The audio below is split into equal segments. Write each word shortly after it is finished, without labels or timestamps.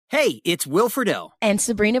Hey, it's Will Friedle. And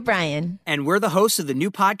Sabrina Bryan. And we're the hosts of the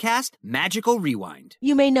new podcast, Magical Rewind.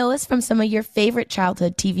 You may know us from some of your favorite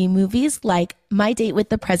childhood TV movies like My Date with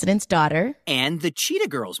the President's Daughter. And the Cheetah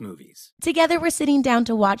Girls movies. Together, we're sitting down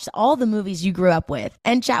to watch all the movies you grew up with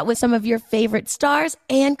and chat with some of your favorite stars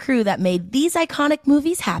and crew that made these iconic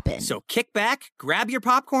movies happen. So kick back, grab your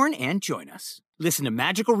popcorn, and join us. Listen to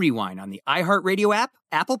Magical Rewind on the iHeartRadio app,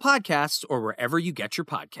 Apple Podcasts, or wherever you get your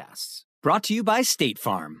podcasts. Brought to you by State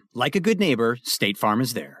Farm. Like a good neighbor, State Farm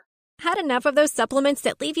is there. Had enough of those supplements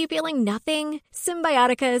that leave you feeling nothing?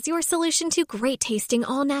 Symbiotica is your solution to great-tasting,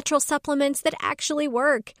 all-natural supplements that actually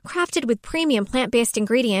work. Crafted with premium plant-based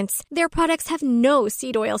ingredients, their products have no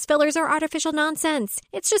seed oils, fillers, or artificial nonsense.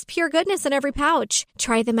 It's just pure goodness in every pouch.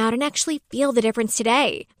 Try them out and actually feel the difference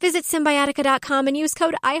today. Visit Symbiotica.com and use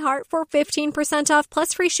code IHEART for 15% off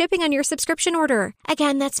plus free shipping on your subscription order.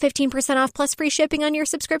 Again, that's 15% off plus free shipping on your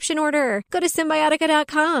subscription order. Go to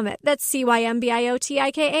Symbiotica.com. That's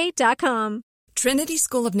Symbiotika.com. Trinity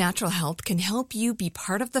School of Natural Health can help you be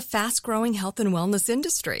part of the fast-growing health and wellness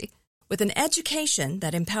industry. With an education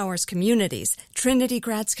that empowers communities, Trinity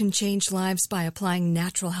grads can change lives by applying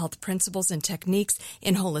natural health principles and techniques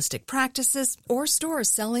in holistic practices or stores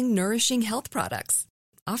selling nourishing health products.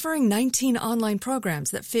 Offering 19 online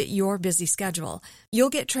programs that fit your busy schedule, you'll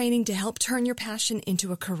get training to help turn your passion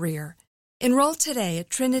into a career. Enroll today at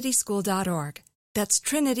trinityschool.org. That's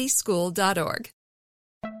trinityschool.org.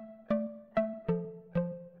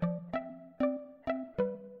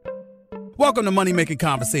 Welcome to Money Making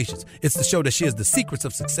Conversations. It's the show that shares the secrets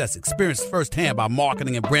of success, experienced firsthand by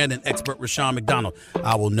marketing and branding expert Rushion McDonald.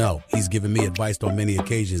 I will know he's given me advice on many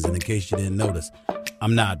occasions, and in case you didn't notice,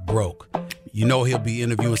 I'm not broke. You know he'll be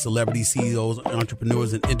interviewing celebrity CEOs,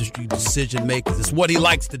 entrepreneurs, and industry decision makers. It's what he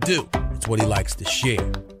likes to do. It's what he likes to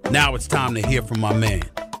share. Now it's time to hear from my man,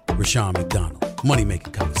 Rushion McDonald. Money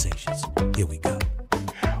Making Conversations. Here we go.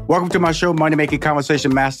 Welcome to my show, Money Making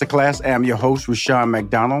Conversation Masterclass. I'm your host, Rushion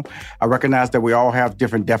McDonald. I recognize that we all have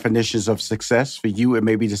different definitions of success. For you, it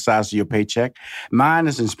may be the size of your paycheck. Mine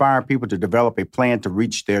is inspiring people to develop a plan to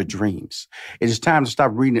reach their dreams. It is time to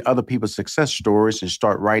stop reading other people's success stories and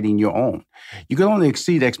start writing your own. You can only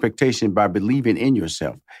exceed expectation by believing in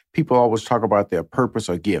yourself. People always talk about their purpose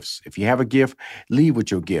or gifts. If you have a gift, lead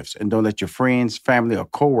with your gifts and don't let your friends, family, or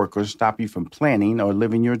coworkers stop you from planning or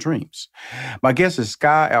living your dreams. My guest is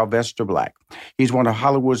Skyh Alvester Black. He's one of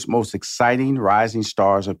Hollywood's most exciting rising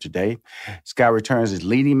stars of today. Skyh returns as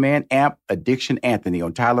leading man, Amp Addiction Anthony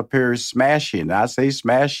on Tyler Perry's smash hit, and I say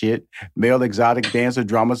smash hit, male exotic dancer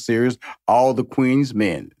drama series, All the Queen's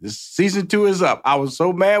Men. This season 2 is up. I was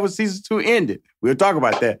so mad when season 2 ended. We'll talk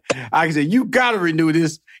about that. I said, you got to renew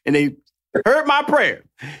this. And they heard my prayer.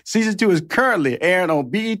 Season 2 is currently airing on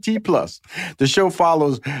BET+. The show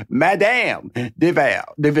follows Madame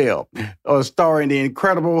DeVille, starring the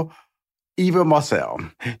incredible Eva Marcel.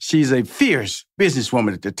 She's a fierce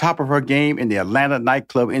businesswoman at the top of her game in the Atlanta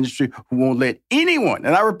nightclub industry who won't let anyone,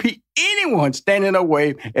 and I repeat, anyone stand in her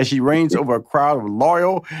way as she reigns over a crowd of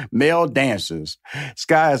loyal male dancers.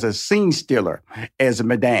 Skyh is a scene stealer as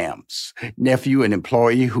Madame's nephew and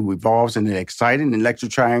employee who evolves in an exciting and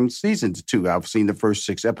electrifying season 2. I've seen the first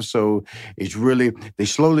 6 episodes. They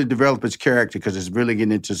slowly develop its character because it's really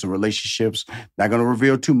getting into some relationships. Not going to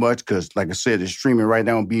reveal too much because, like I said, it's streaming right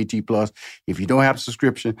now on BET+. If you don't have a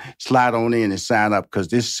subscription, slide on in and sign up because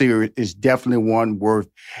this series is definitely one worth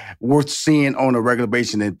seeing on a regular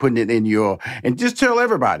basis and putting it in your, and just tell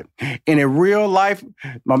everybody. In a real life,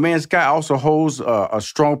 my man Skyh also holds a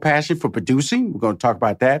strong passion for producing. We're going to talk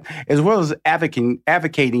about that, as well as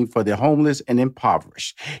advocating for the homeless and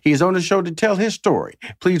impoverished. He is on the show to tell his story.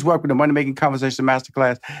 Please welcome to Money Making Conversation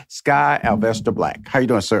Masterclass, Skyh Alvester Black. How you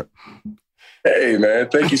doing, sir? Hey, man,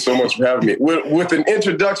 thank you so much for having me. With an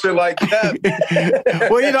introduction like that.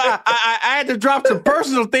 Well, I had to drop some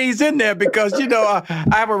personal things in there because, I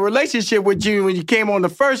have a relationship with you when you came on the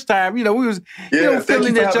first time. We was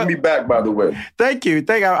feeling that. Having me back, by the way. Thank you.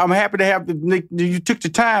 I'm happy to have you took the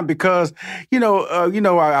time because,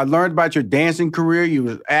 I learned about your dancing career. You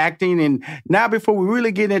was acting. And now before we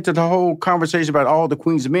really get into the whole conversation about All the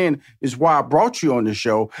Queen's Men is why I brought you on the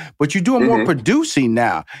show. But you're doing more producing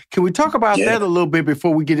now. Can we talk about that a little bit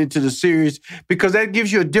before we get into the series, because that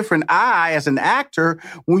gives you a different eye as an actor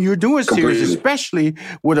when you're doing series, especially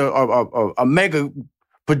with a mega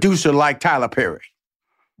producer like Tyler Perry.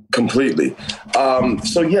 Completely.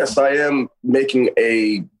 So yes, I am making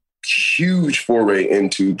a huge foray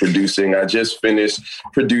into producing. I just finished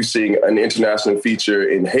producing an international feature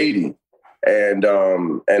in Haiti and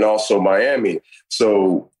also Miami.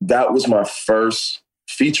 So that was my first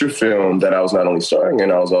feature film that I was not only starring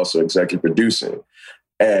in, I was also executive producing.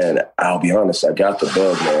 And I'll be honest, I got the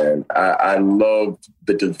bug, man. I loved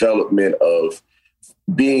the development of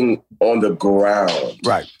being on the ground,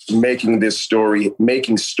 right? Making this story,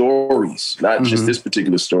 making stories, not just this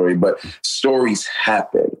particular story, but stories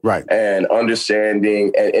happen, right? And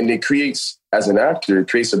understanding, and it creates, as an actor, it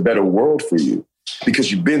creates a better world for you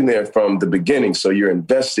because you've been there from the beginning. So you're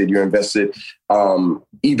invested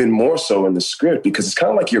even more so in the script because it's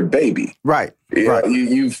kind of like your baby, right? Right.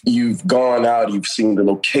 You've gone out, you've seen the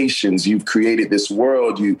locations, you've created this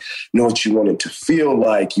world, you know what you want it to feel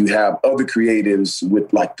like. You have other creatives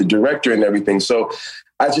with like the director and everything. So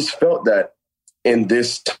I just felt that in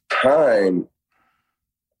this time,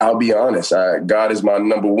 I'll be honest, God is my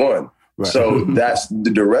number one. Right. So that's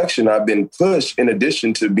the direction I've been pushed, in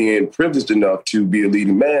addition to being privileged enough to be a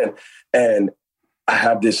leading man. And I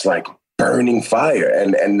have this like burning fire.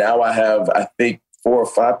 And now I have, I think, 4 or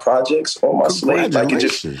 5 projects on my slate. Like, it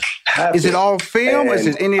just happened. Is it all film? Is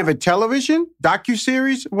it any of it television?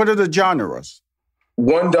 Docuseries? What are the genres?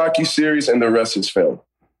 One docuseries and the rest is film.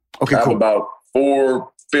 Okay, I have cool. about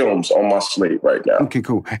 4 films on my slate right now. Okay,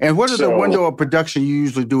 cool. And what is the window of production you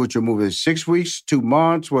usually do with your movie? 6 weeks, 2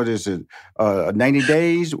 months? What is it? 90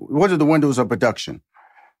 days? What are the windows of production?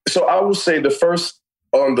 So I will say the first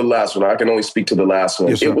on the last one, I can only speak to the last one.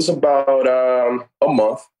 Yes, it was about a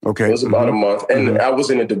month. Okay. It was about a month. And I was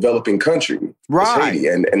in a developing country. Right. Haiti.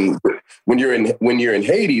 And when you're in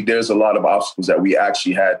Haiti, there's a lot of obstacles that we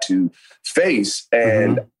actually had to face.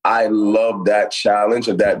 And I love that challenge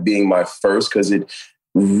of that being my first, because it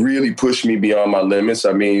really pushed me beyond my limits.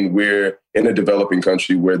 I mean, we're in a developing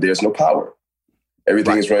country where there's no power.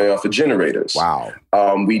 Everything is running off of generators. Wow.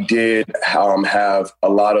 We did have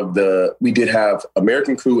we did have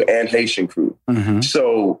American crew and Haitian crew.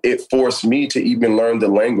 So it forced me to even learn the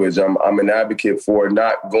language. I'm an advocate for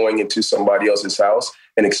not going into somebody else's house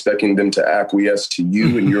and expecting them to acquiesce to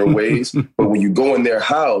you and your ways. But when you go in their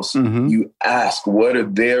house, you ask, what are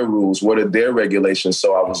their rules? What are their regulations?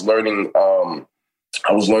 So I was learning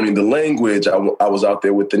the language. I was out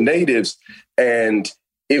there with the natives, and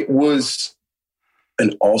it was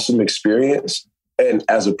an awesome experience. And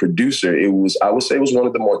as a producer, I would say it was one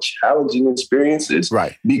of the more challenging experiences.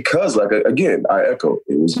 Right. Because, like, again, I echo,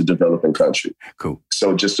 it was a developing country. Cool.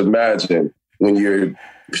 So just imagine when you're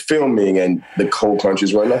filming and the whole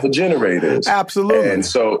country's running off of generators. Absolutely. And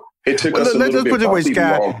so it took us a little bit. Let's put it away,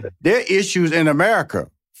 Skyh. There are issues in America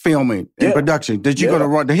filming and production that you're going to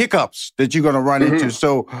run, the hiccups that you're going to run into.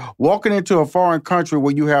 So walking into a foreign country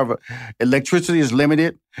where you have electricity is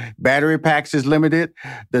limited, battery packs is limited,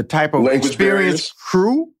 the type of experienced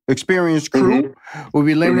crew will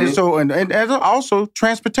be limited. So, and also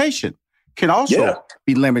transportation can also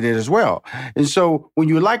be limited as well. And so when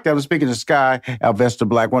you like that, I'm speaking to Skyh Alvester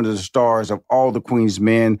Black, one of the stars of All the Queen's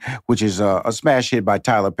Men, which is a smash hit by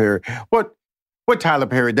Tyler Perry. What Tyler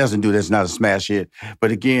Perry doesn't do that's not a smash hit.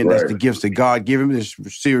 But again, that's the gifts that God gave him. This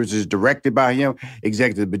series is directed by him,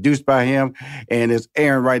 executive produced by him, and it's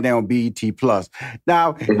airing right now on BET+.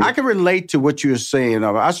 Now, I can relate to what you're saying.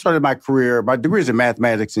 I started my career, my degree is in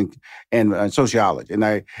mathematics and sociology, and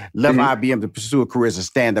I left IBM to pursue a career as a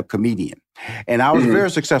stand-up comedian. And I was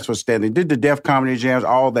very successful standing, did the Def Comedy Jams,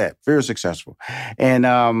 all that, very successful. And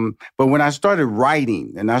but when I started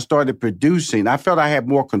writing and I started producing, I felt I had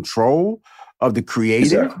more control of the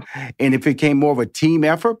creative, and it became more of a team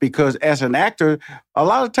effort, because as an actor, a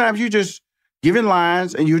lot of times you just giving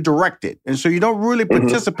lines and you direct it. And so you don't really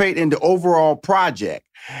participate in the overall project.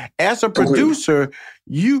 As a producer,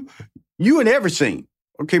 you in every scene.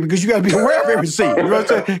 Okay, because you got to be aware of every scene. You know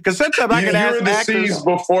what I'm saying? Because sometimes I can ask you're in the actors scenes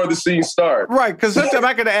before the scenes start. Right, because sometimes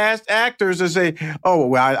I can ask actors and say, "Oh,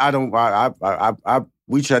 well,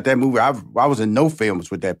 we shot that movie. I was in no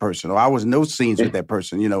films with that person, or I was in no scenes with that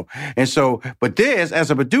person, you know." And so, but this,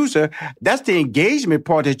 as a producer, that's the engagement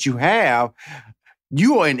part that you have.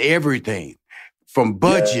 You are in everything, from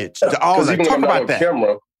budgets to all that. Talk about that.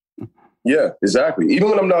 Camera, yeah, exactly.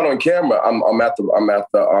 Even when I'm not on camera,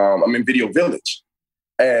 I'm in Video Village.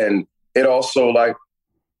 And it also,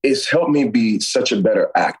 it's helped me be such a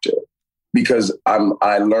better actor, because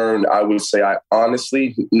I learned, I would say, I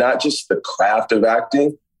honestly, not just the craft of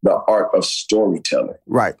acting, the art of storytelling.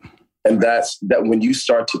 Right. And that's that when you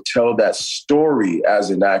start to tell that story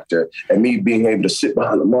as an actor, and me being able to sit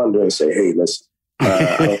behind the monitor and say, hey,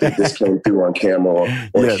 I don't think this came through on camera,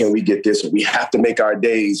 or can we get this? Or we have to make our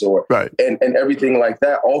days, or and everything like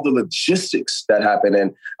that. All the logistics that happen,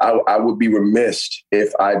 and I would be remiss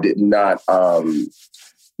if I did not.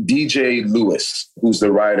 DJ Lewis, who's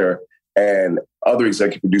the writer and other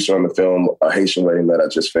executive producer on the film, A Haitian Wedding, that I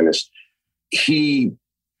just finished. He's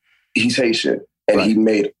Haitian, And he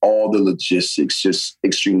made all the logistics just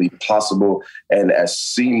extremely possible and as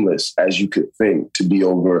seamless as you could think to be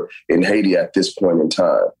over in Haiti at this point in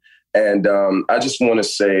time. And I just want to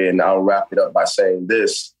say, and I'll wrap it up by saying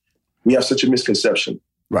this, we have such a misconception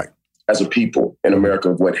as a people in America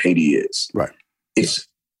of what Haiti is. It's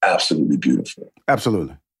absolutely beautiful.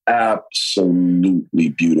 Absolutely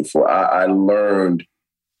beautiful. I learned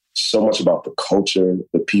so much about the culture,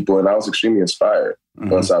 the people, and I was extremely inspired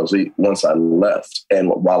once I left and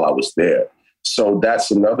while I was there. So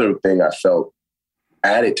that's another thing I felt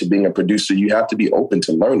added to being a producer. You have to be open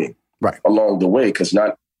to learning along the way, because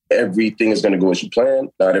not everything is going to go as you plan.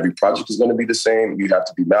 Not every project is going to be the same. You have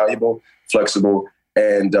to be malleable, flexible,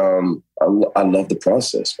 and I love the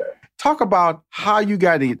process, man. Talk about how you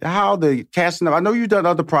got it, how the casting of, I know you've done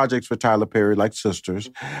other projects for Tyler Perry, like Sisters,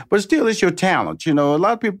 but still it's your talent. You know, a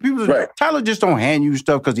lot of people Tyler just don't hand you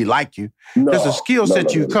stuff because he like you. There's a skill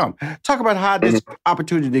set you come. Talk about how this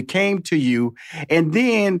opportunity came to you, and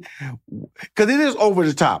then, because it is over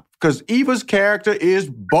the top, because Eva's character is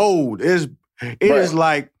bold. It is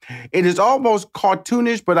like, it is almost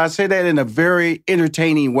cartoonish, but I say that in a very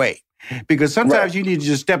entertaining way. Because sometimes you need to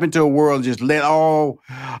just step into a world and just let all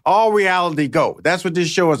reality go. That's what this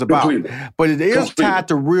show is about. But it is tied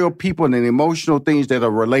to real people and emotional things that are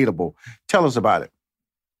relatable. Tell us about it.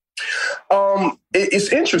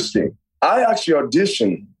 It's interesting. I actually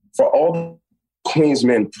auditioned for all the Queen's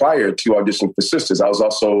Men prior to auditioning for Sisters. I was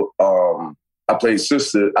also, I played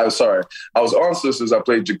Sister. I was on Sisters. I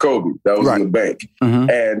played Jacoby. That was in the bank.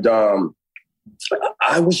 And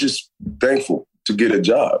I was just thankful to get a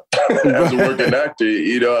job as a working actor.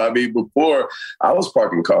 You know, I mean, before I was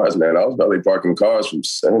parking cars, man. I was probably parking cars from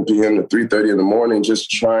 7 p.m. to 3:30 in the morning, just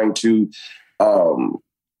trying to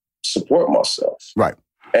support myself.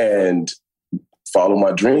 And follow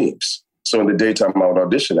my dreams. So in the daytime, I would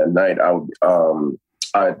audition. At night, I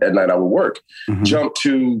would work. Jump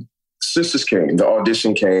to Sisters came. The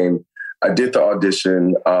audition came. I did the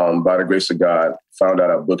audition by the grace of God, found out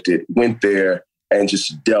I booked it, went there, and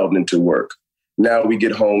just delved into work. Now we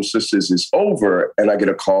get home, Sisters is over, and I get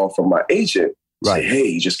a call from my agent. Say, hey,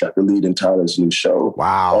 you just got the lead in Tyler's new show.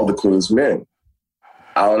 All the Queen's Men.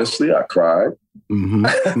 Honestly, I cried.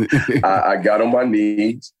 I got on my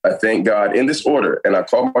knees. I thank God in this order. And I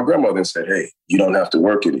called my grandmother and said, hey, you don't have to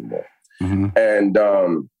work anymore. And,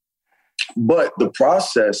 but the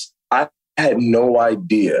process, I had no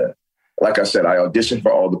idea. Like I said, I auditioned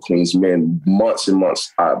for all the Queen's Men months and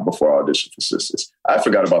months before I auditioned for Sisters. I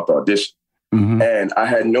forgot about the audition. And I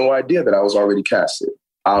had no idea that I was already casted.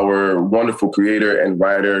 Our wonderful creator and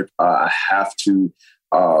writer, I have to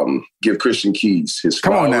give Christian Keys his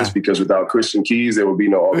flowers, because without Christian Keys, there would be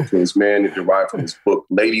no All the Queen's Men. It derived from his book,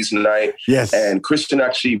 Ladies' Night. And Christian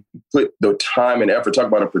actually put the time and effort, talk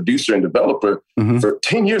about a producer and developer, for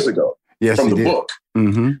 10 years ago from the book.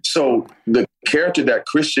 So the character that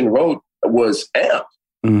Christian wrote was Amp.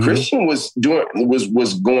 Christian was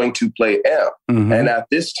going to play Amp. And at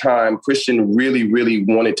this time, Christian really, really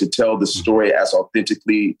wanted to tell the story as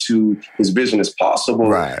authentically to his vision as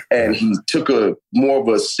possible. And he took a more of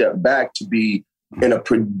a step back to be in a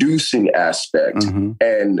producing aspect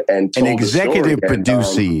and told an executive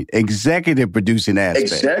producing aspect.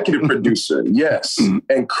 Executive producer, yes.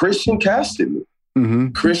 And Christian casted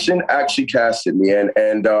me. Christian actually casted me,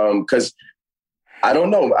 and because I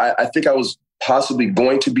don't know, I think I was possibly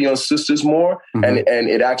going to be on Sisters more. And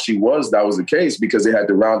it actually that was the case, because they had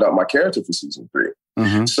to round out my character for season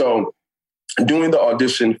 3. So doing the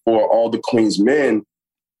audition for All the Queen's Men,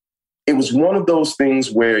 it was one of those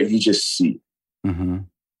things where you just see.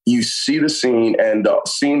 You see the scene, and the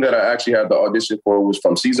scene that I actually had the audition for was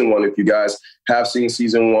from season 1. If you guys have seen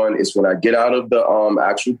season 1, it's when I get out of the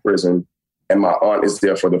actual prison and my aunt is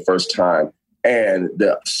there for the first time. And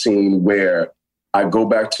the scene where I go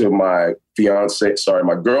back to my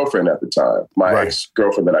my girlfriend at the time, my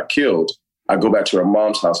ex-girlfriend that I killed. I go back to her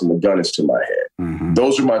mom's house and the gun is to my head.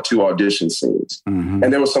 Those are my 2 audition scenes.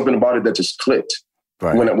 And there was something about it that just clicked.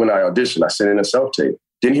 When I auditioned, I sent in a self-tape.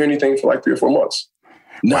 Didn't hear anything for like 3 or 4 months.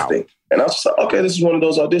 Nothing. And I was just like, okay, this is one of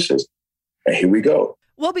those auditions. And here we go.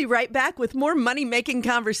 We'll be right back with more Money Making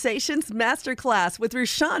Conversations Masterclass with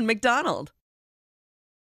Rushion McDonald.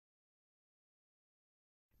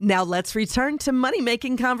 Now let's return to Money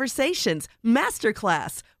Making Conversations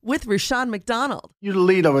Masterclass with Rushion McDonald. You're the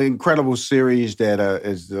lead of an incredible series that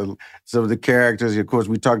is some of the characters. Of course,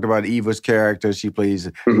 we talked about Eva's character. She plays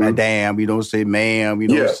Madame. You don't say ma'am. You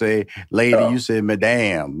don't say lady. You say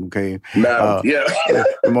Madame. Okay. Madam,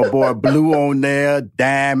 and my boy Blue on there.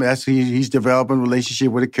 Dime. That's he's developing a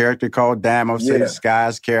relationship with a character called Dime. I'll say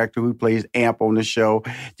Sky's character who plays Amp on the show.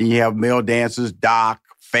 Then you have male dancers, Doc,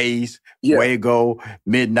 Face, Fuego,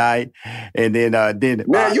 Midnight, and then man,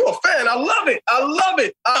 you a fan? I love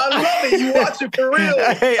it. You watch it for real.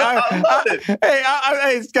 I love it.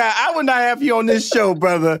 Hey, Skyh, I would not have you on this show,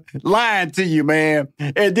 brother. Lying to you, man.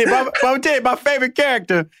 And then I'm gonna tell you, my favorite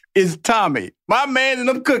character is Tommy. My man and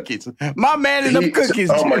them cookies.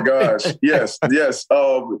 Oh my gosh, yes.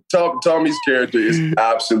 Tommy's character is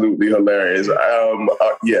absolutely hilarious.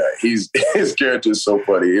 His character is so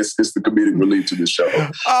funny. It's the comedic relief to the show.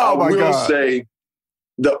 Oh my God. I will say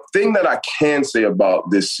the thing that I can say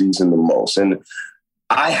about this season the most, and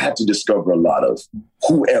I had to discover a lot of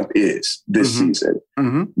who Amp is this season,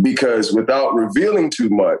 because without revealing too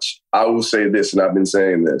much, I will say this, and I've been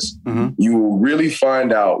saying this, you will really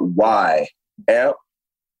find out why Amp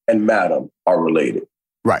and Madam are related.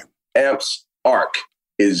 Right. Amp's arc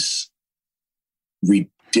is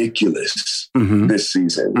ridiculous this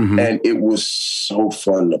season, and it was so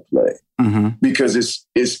fun to play because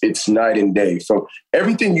it's night and day from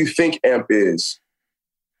everything you think Amp is.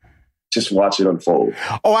 Just watch it unfold.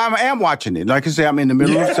 Oh, I am watching it. Like I said, I'm in the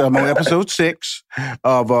middle of I'm on episode 6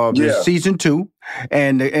 of season 2,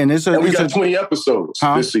 and we got 20 episodes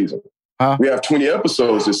this season. We have 20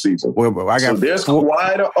 episodes this season. Well, so there's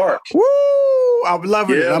quite an arc. Woo! I'm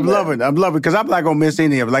loving it. I'm loving it because I'm not gonna miss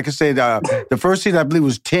any of it. Like I said, the first season I believe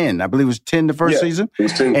was 10. I believe it was 10 the first season. It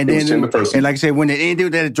was 10. And then 10 the first season. And like I said, when it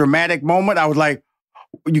ended that dramatic moment, I was like,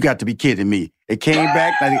 "You got to be kidding me!" It came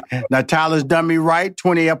back. Now Tyler's done me right.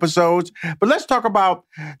 20 episodes. But let's talk about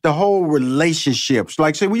the whole relationships.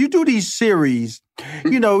 Like, say, when you do these series,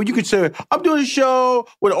 you know, you could say, I'm doing a show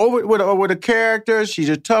with a character. She's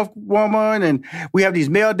a tough woman. And we have these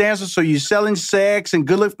male dancers. So you're selling sex and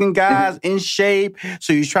good-looking guys in shape.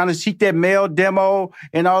 So you're trying to seek that male demo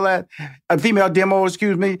and all that. A female demo,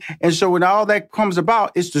 excuse me. And so when all that comes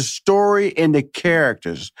about, it's the story and the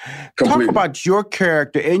characters. Completely. Talk about your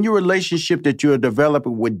character and your relationship that you're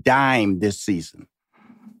developing with Dime this season.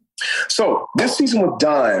 So this season with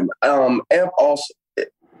Dime, Amp also,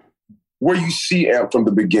 where you see Amp from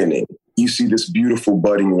the beginning, you see this beautiful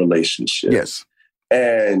budding relationship. Yes.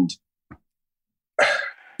 And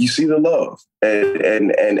you see the love.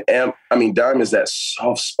 And Amp, Dime is that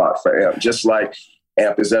soft spot for Amp, just like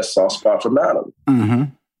Amp is that soft spot for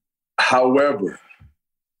Madam. However,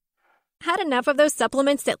 Had enough of those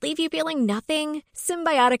supplements that leave you feeling nothing?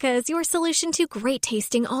 Symbiotica is your solution to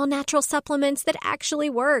great-tasting, all-natural supplements that actually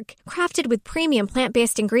work. Crafted with premium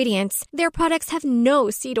plant-based ingredients, their products have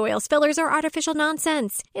no seed oils, fillers, or artificial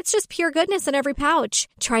nonsense. It's just pure goodness in every pouch.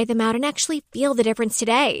 Try them out and actually feel the difference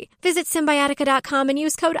today. Visit Symbiotica.com and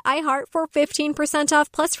use code IHEART for 15%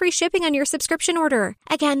 off plus free shipping on your subscription order.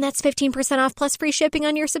 Again, that's 15% off plus free shipping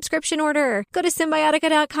on your subscription order. Go to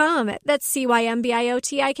Symbiotica.com. That's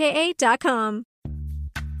Symbiotika.com.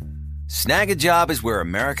 Snag a Job is where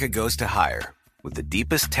America goes to hire, with the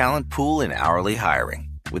deepest talent pool in hourly hiring.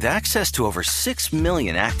 With access to over 6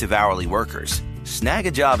 million active hourly workers, Snag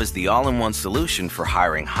a Job is the all-in-one solution for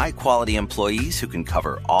hiring high-quality employees who can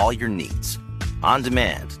cover all your needs. On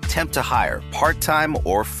demand, temp to hire, part-time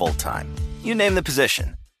or full-time. You name the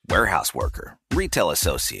position. Warehouse worker, retail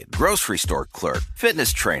associate, grocery store clerk,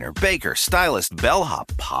 fitness trainer, baker, stylist, bellhop,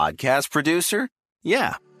 podcast producer.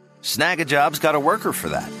 Yeah, Snag a Job's got a worker for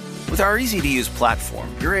that. With our easy-to-use platform,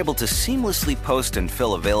 you're able to seamlessly post and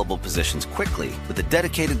fill available positions quickly with a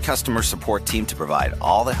dedicated customer support team to provide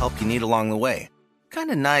all the help you need along the way.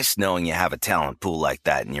 Kind of nice knowing you have a talent pool like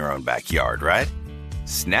that in your own backyard, right?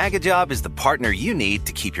 Snag a Job is the partner you need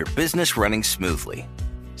to keep your business running smoothly.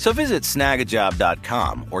 So visit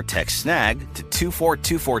snagajob.com or text SNAG to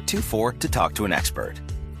 242424 to talk to an expert.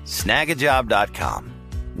 Snagajob.com,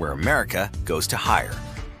 where America goes to hire.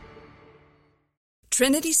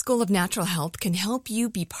 Trinity School of Natural Health can help you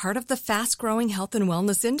be part of the fast-growing health and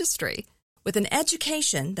wellness industry. With an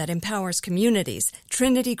education that empowers communities,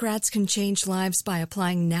 Trinity grads can change lives by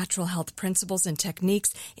applying natural health principles and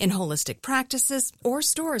techniques in holistic practices or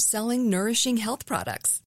stores selling nourishing health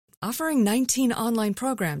products. Offering 19 online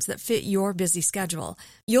programs that fit your busy schedule,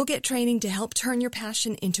 you'll get training to help turn your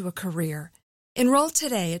passion into a career. Enroll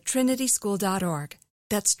today at trinityschool.org.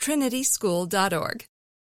 That's trinityschool.org.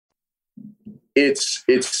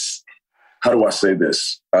 It's how do I say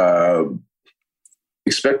this?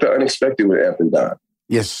 expect the unexpected with Amp and Don.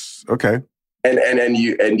 Yes. Okay. And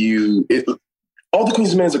All the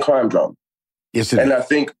Queen's Men is a crime drama. Yes, it is. And I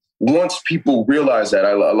think once people realize that,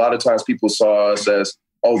 a lot of times people saw us as,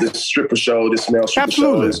 oh, this stripper show, this male stripper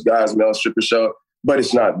show, this guy's male stripper show. But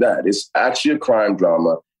it's not that. It's actually a crime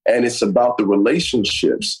drama. And it's about the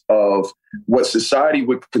relationships of what society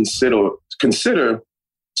would consider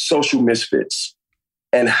social misfits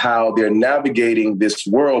and how they're navigating this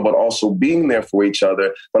world, but also being there for each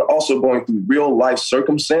other, but also going through real life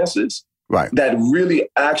circumstances that really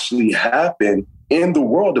actually happen in the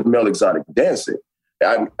world of male exotic dancing.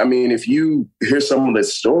 I mean, if you hear some of the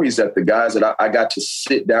stories that the guys that I got to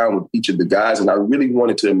sit down with each of the guys, and I really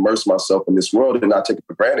wanted to immerse myself in this world and not take it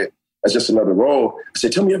for granted as just another role. I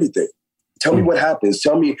said, tell me everything. Tell me what happens.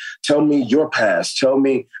 Tell me your past. Tell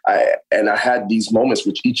me. And I had these moments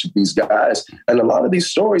with each of these guys, and a lot of these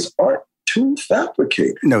stories aren't too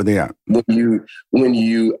fabricated. No, they aren't. When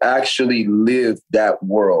you actually live that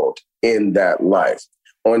world in that life.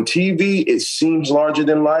 On TV, it seems larger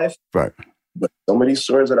than life. Right. But some of these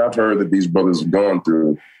stories that I've heard that these brothers have gone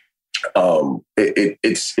through,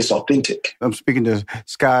 it's authentic. I'm speaking to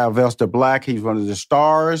Skyh Alvester Black. He's one of the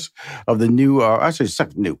stars of the new,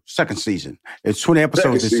 second season. It's 20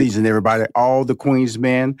 episodes this season, everybody. All the Queen's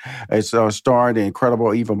Men. It's starring the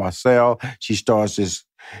incredible Eva Marcel. She stars this.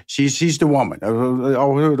 She's the woman. I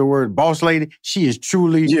heard the word boss lady. She is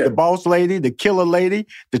truly the boss lady, the killer lady,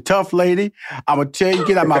 the tough lady. I'm going to tell you,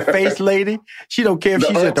 get out my face lady. She don't care if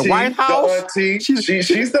she's at the White House. The auntie.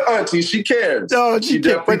 She's the auntie. She cares. No, she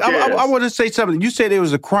cares. But I want to say something. You said it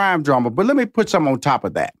was a crime drama, but let me put something on top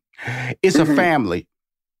of that. It's a family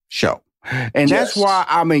show. And that's why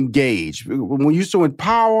I'm engaged. When you saw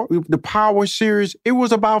the Power series, it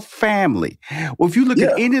was about family. Well, if you look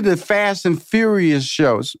at any of the Fast and Furious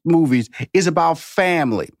movies, it's about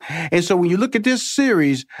family. And so when you look at this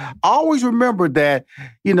series, always remember that,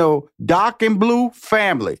 Doc and Blue,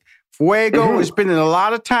 family. Fuego is spending a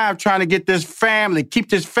lot of time trying to keep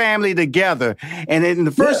this family together. And in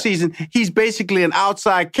the first season, he's basically an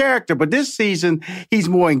outside character. But this season, he's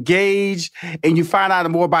more engaged, and you find out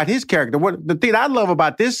more about his character. The thing I love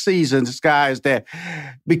about this season, Skyh, is that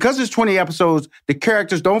because it's 20 episodes, the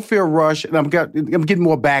characters don't feel rushed, and I'm getting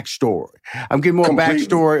more backstory.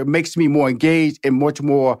 Backstory. It makes me more engaged and much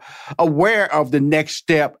more aware of the next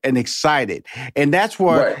step and excited. And that's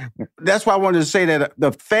why I wanted to say that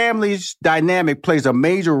the family dynamic plays a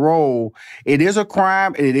major role. It is a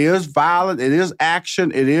crime. It is violent. It is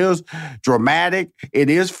action. It is dramatic. It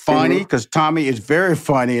is funny because Tommy is very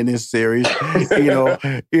funny in this series. He's a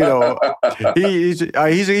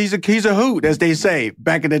hoot, as they say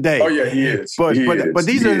back in the day. Oh yeah, he is. But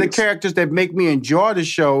these are the characters that make me enjoy the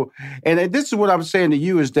show. And this is what I'm saying to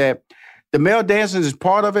you is that the male dancing is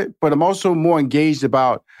part of it, but I'm also more engaged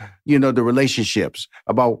about, the relationships,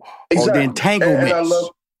 about the entanglements.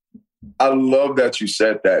 And I love that you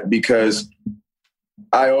said that, because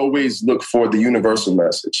I always look for the universal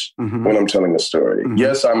message when I'm telling a story.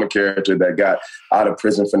 Yes, I'm a character that got out of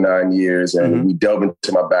prison for 9 years, and we delve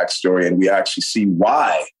into my backstory and we actually see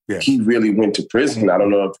why he really went to prison. I don't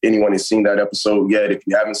know if anyone has seen that episode yet. If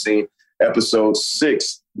you haven't seen episode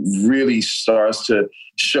 6, really starts to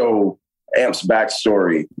show Amp's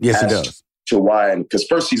backstory. Yes, it does. To why, because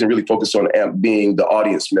first season really focused on Amp being the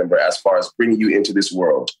audience member as far as bringing you into this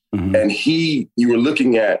world. And you were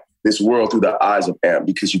looking at this world through the eyes of Amp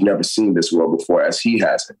because you've never seen this world before as he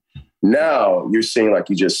hasn't. Now you're seeing, like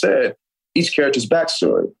you just said, each character's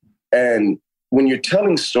backstory. And when you're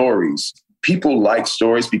telling stories, people like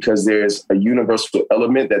stories because there's a universal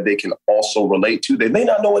element that they can also relate to. They may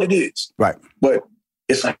not know what it is. Right. But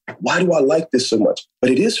it's like, why do I like this so much?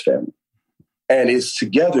 But it is family. And it's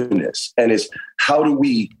togetherness. And it's how do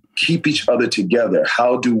we keep each other together?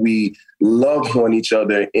 How do we love on each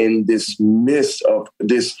other in this midst of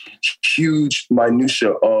this huge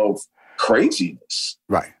minutia of craziness?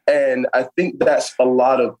 Right. And I think that's a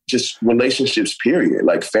lot of just relationships, period.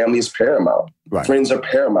 Like family is paramount. Right. Friends are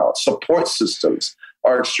paramount. Support systems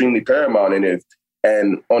are extremely paramount.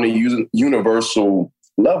 And on a universal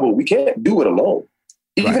level, we can't do it alone.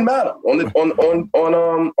 Even Madam on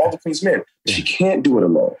All the Queen's Men, she can't do it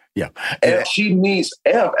alone. Yeah, and she needs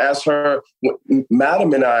Amp as her.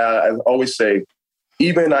 Madam and I always say,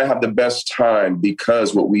 Eva and I have the best time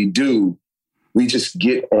because what we do, we just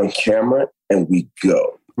get on camera and we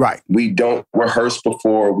go. Right. We don't rehearse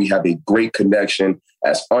before. We have a great connection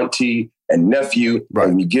as auntie and nephew,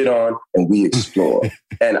 and we get on and we explore.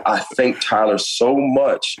 And I thank Tyler so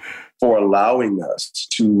much for allowing us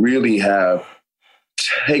to really have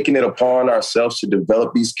taken it upon ourselves to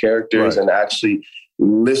develop these characters and actually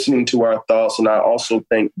listening to our thoughts. And I also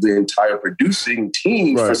thank the entire producing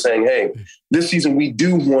team for saying, hey, this season we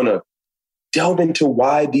do want to delve into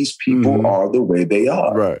why these people are the way they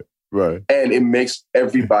are. Right, right. And it makes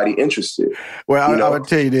everybody interested. Well, I would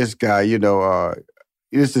tell you this, Guy,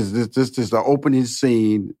 this is the opening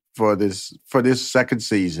scene for this second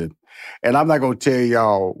season. And I'm not going to tell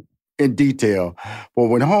y'all in detail, but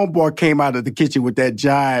when Homeboy came out of the kitchen with that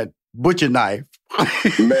giant butcher knife,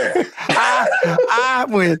 man, I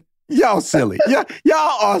went, y'all silly.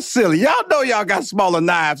 Y'all are silly. Y'all know y'all got smaller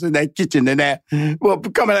knives in that kitchen than that. Well,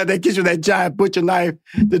 coming out of that kitchen with that giant butcher knife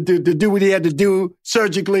to do what he had to do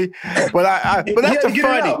surgically. But that's the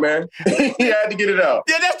funny, out, man. He had to get it out.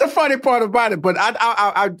 Yeah, that's the funny part about it. But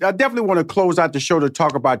I definitely want to close out the show to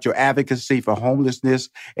talk about your advocacy for homelessness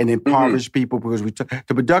and impoverished people, because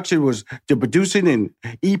the production was the producing and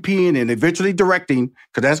EPing and eventually directing,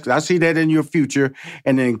 because I see that in your future,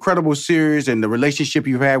 and the incredible series and the relationship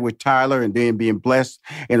you had with Tyler, and then being blessed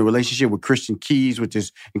in a relationship with Christian Keys, with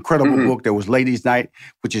this incredible book that was Ladies' Night,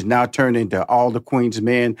 which is now turned into All the Queen's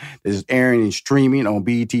Men, that is airing and streaming on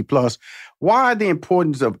BET+. Why the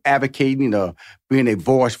importance of advocating being a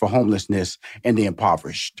voice for homelessness and the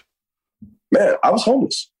impoverished? Man, I was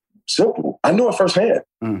homeless. Simple. I know it firsthand.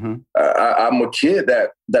 I'm a kid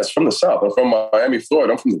that's from the South. I'm from Miami,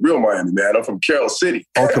 Florida. I'm from the real Miami, man. I'm from Carroll City.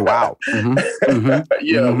 Okay, wow.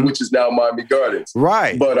 Which is now Miami Gardens.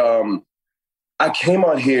 Right. But I came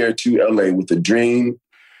out here to LA with a dream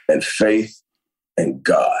and faith and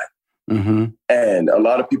God. And a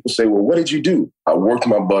lot of people say, well, what did you do? I worked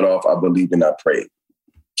my butt off. I believed and I prayed.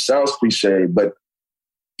 Sounds cliche, but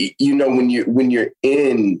when you're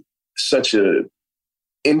in such a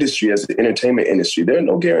industry as the entertainment industry, there are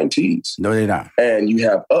no guarantees. No, they're not. And you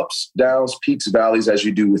have ups, downs, peaks, valleys, as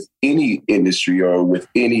you do with any industry or with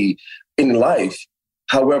any in life.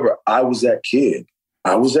 However, I was that kid.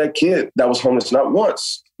 I was that kid that was homeless not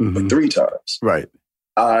once, but 3 times. Right.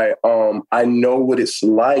 I know what it's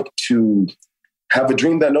like to have a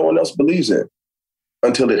dream that no one else believes in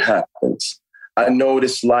until it happens. I know what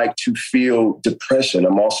it's like to feel depression.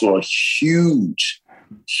 I'm also a huge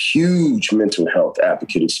mental health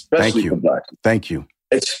advocate, especially for Black people. Thank you.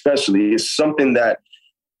 Especially, it's something that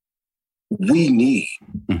we need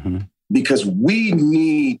because we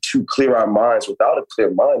need to clear our minds. Without a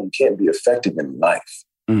clear mind, you can't be effective in life.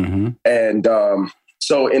 And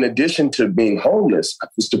so in addition to being homeless, I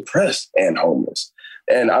was depressed and homeless.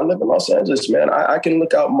 And I live in Los Angeles, man. I can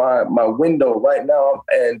look out my window right now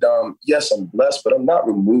and yes, I'm blessed, but I'm not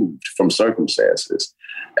removed from circumstances.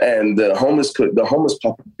 And the homeless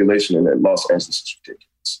population in Los Angeles is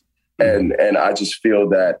ridiculous. And I just feel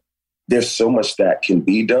that there's so much that can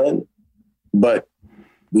be done, but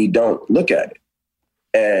we don't look at it.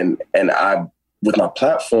 And I, with my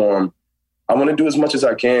platform, I want to do as much as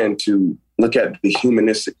I can to look at the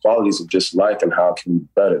humanistic qualities of just life and how it can be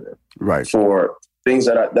better than. Right. For things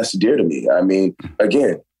that's dear to me. I mean,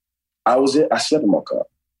 again, I slept in my car.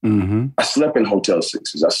 I slept in Hotel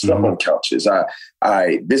Sixes. I slept on couches.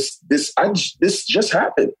 This just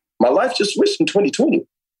happened. My life just switched in 2020.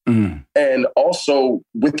 And also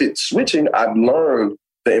with it switching, I've learned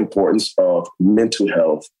the importance of mental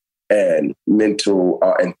health and mental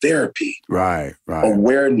and therapy. Right.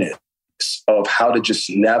 Awareness of how to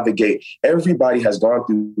just navigate. Everybody has gone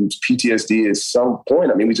through PTSD at some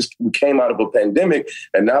point. I mean, we came out of a pandemic,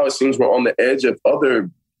 and now it seems we're on the edge of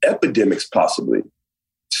other epidemics, possibly.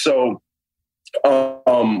 So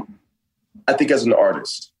I think as an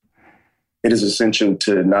artist, it is essential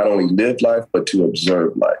to not only live life, but to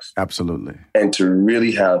observe life. Absolutely. And to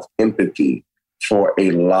really have empathy for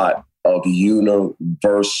a lot of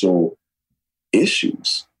universal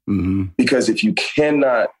issues. Because if you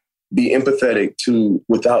cannot be empathetic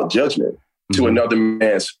without judgment to another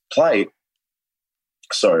man's plight,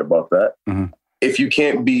 sorry about that. If you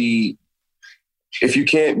can't be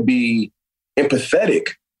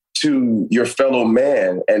empathetic to your fellow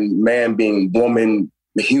man, and man being woman,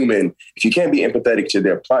 human, if you can't be empathetic to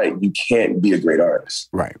their plight, you can't be a great artist.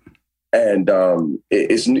 Right. And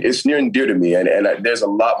it's near and dear to me. And there's a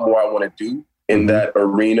lot more I want to do in that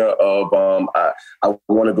arena of I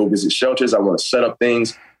want to go visit shelters. I want to set up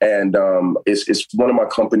things. And it's one of my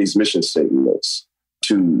company's mission statements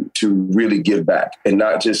to really give back and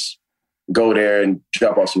not just go there and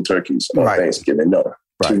drop off some turkeys on Thanksgiving. No,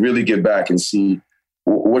 to really give back and see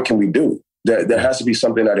what can we do. There has to be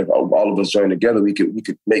something that if all of us join together, we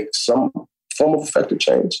could make some form of effective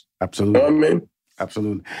change. Absolutely. You know what I mean?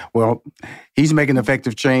 Absolutely. Well, he's making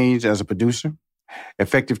effective change as a producer,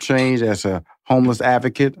 effective change as a homeless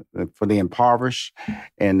advocate for the impoverished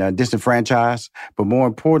and disenfranchised, but more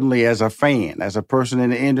importantly, as a fan, as a person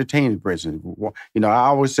in the entertainment business. You know, I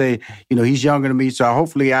always say, you know, he's younger than me, so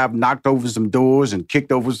hopefully I've knocked over some doors and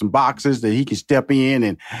kicked over some boxes that he can step in.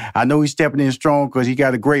 And I know he's stepping in strong because he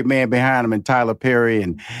got a great man behind him in Tyler Perry,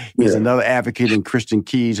 and he's another advocate in Christian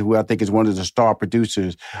Keys, who I think is one of the star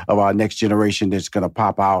producers of our next generation that's going to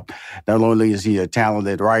pop out. Not only is he a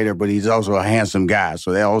talented writer, but he's also a handsome guy,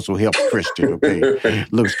 so that also helps Christian. Okay,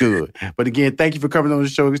 looks good. But again, thank you for coming on the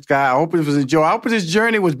show, Skyh. I hope it was enjoyable. I hope this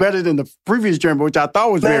journey was better than the previous journey, which I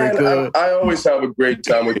thought was very good. I always have a great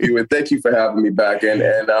time with you, and thank you for having me back. And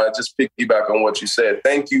just piggyback on what you said.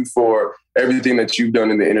 Thank you for everything that you've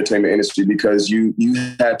done in the entertainment industry, because you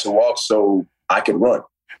had to walk so I could run.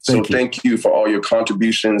 So thank you for all your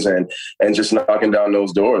contributions and just knocking down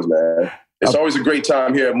those doors, man. It's always a great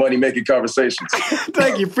time here at Money Making Conversations.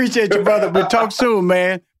 Thank you. Appreciate you, brother. We'll talk soon,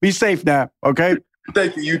 man. Be safe now, okay?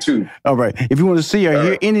 Thank you. You too. All right. If you want to see or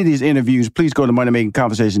hear any of these interviews, please go to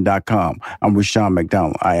moneymakingconversation.com. I'm Rushion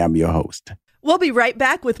McDonald. I am your host. We'll be right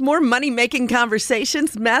back with more Money Making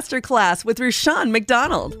Conversations Masterclass with Rushion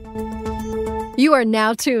McDonald. You are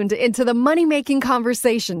now tuned into the Money Making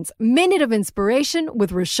Conversations Minute of Inspiration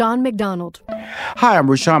with Rushion McDonald. Hi, I'm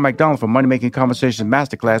Rushion McDonald from Money Making Conversations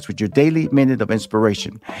Masterclass with your daily minute of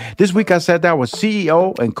inspiration. This week I sat down with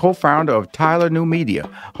CEO and co-founder of Tyler New Media,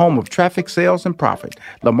 home of traffic sales and profit,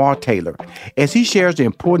 Lamar Taylor, as he shares the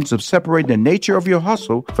importance of separating the nature of your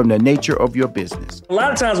hustle from the nature of your business. A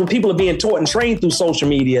lot of times when people are being taught and trained through social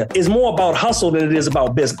media, it's more about hustle than it is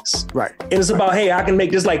about business. Right. And it's about, hey, I can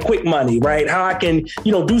make this like quick money, right? How I can,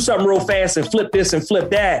 do something real fast and flip this and flip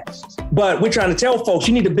that. But we're trying to tell folks,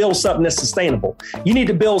 you need to build something that's sustainable. You need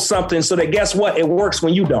to build something so that, guess what? It works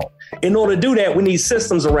when you don't. In order to do that, we need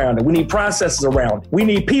systems around it. We need processes around it. We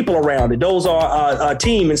need people around it. Those are a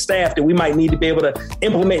team and staff that we might need to be able to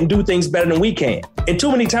implement and do things better than we can. And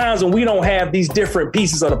too many times when we don't have these different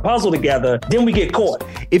pieces of the puzzle together, then we get caught.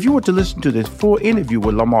 If you want to listen to this full interview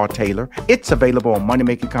with Lamar Taylor, it's available on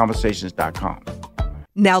moneymakingconversations.com.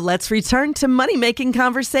 Now let's return to Money Making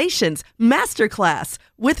Conversations Masterclass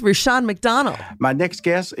with Rushion McDonald. My next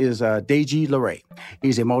guest is Deji LaRay.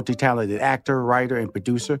 He's a multi-talented actor, writer, and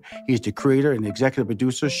producer. He's the creator and executive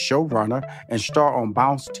producer, showrunner, and star on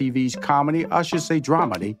Bounce TV's comedy, I should say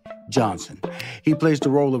dramedy, Johnson. He plays the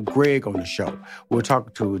role of Greg on the show. We'll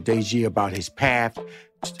talk to Deji about his path.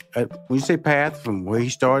 When you say path, from where he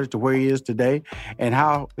started to where he is today, and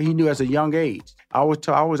how he knew as a young age. I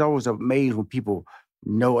was always amazed when people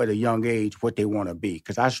know at a young age what they want to be,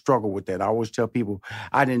 because I struggle with that. I always tell people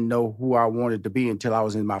I didn't know who I wanted to be until I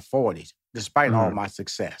was in my 40s, despite all my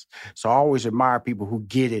success. So I always admire people who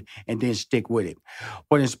get it and then stick with it.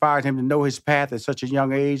 What inspired him to know his path at such a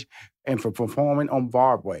young age, and from performing on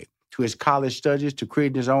Broadway to his college studies to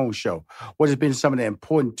creating his own show? What has been some of the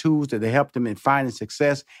important tools that have helped him in finding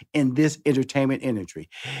success in this entertainment industry?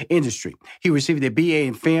 He received a BA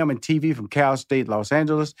in film and TV from Cal State Los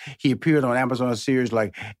Angeles. He appeared on Amazon series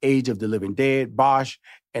like Age of the Living Dead, Bosch,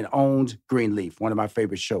 and owns Greenleaf, one of my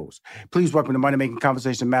favorite shows. Please welcome to Money Making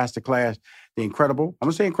Conversation Masterclass, the incredible, I'm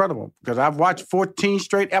going to say incredible, because I've watched 14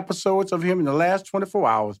 straight episodes of him in the last 24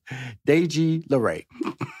 hours, Deji LaRay.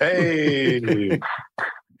 Hey.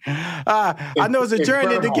 I know it's a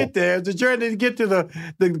journey to get there. It's a journey to get to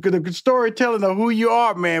the storytelling of who you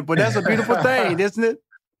are, man. But that's a beautiful thing, isn't it?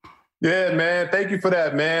 Yeah, man. Thank you for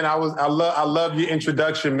that, man. I love your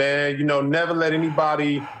introduction, man. Never let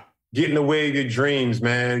anybody get in the way of your dreams,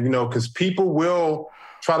 man. Because people will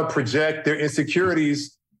try to project their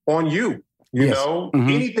insecurities on you. You know,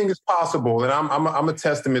 anything is possible, and I'm a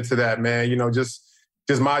testament to that, man. Just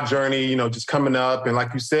my journey. Just coming up, and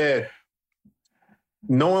like you said,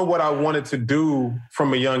 knowing what I wanted to do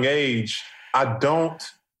from a young age, I don't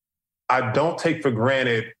take for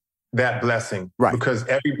granted that blessing, right? Because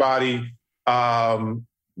everybody,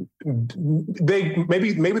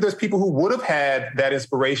 maybe there's people who would have had that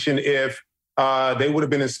inspiration if they would have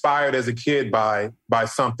been inspired as a kid by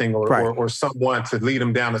something or someone to lead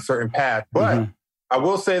them down a certain path. But I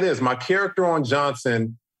will say this: my character on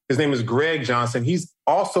Johnson, his name is Greg Johnson. He's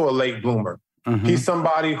also a late bloomer. He's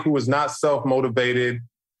somebody who is not self-motivated.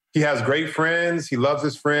 He has great friends. He loves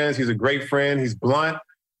his friends. He's a great friend. He's blunt.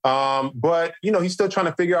 But, he's still trying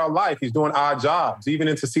to figure out life. He's doing odd jobs. Even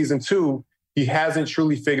into season 2, he hasn't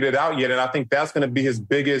truly figured it out yet. And I think that's going to be his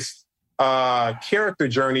biggest character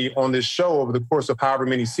journey on this show over the course of however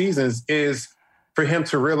many seasons, is for him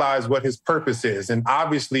to realize what his purpose is. And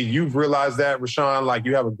obviously you've realized that, Rushion, like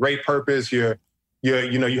you have a great purpose. You're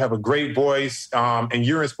You have a great voice, and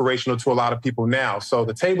you're inspirational to a lot of people now. So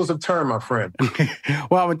the tables have turned, my friend.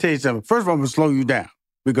 Well, I'm gonna tell you something. First of all, I'm gonna slow you down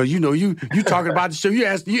because you talking about the show. You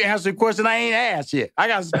answer a question I ain't asked yet. We're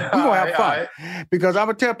gonna have fun because I'm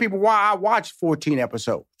gonna tell people why I watched 14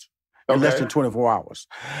 episodes in less than 24 hours.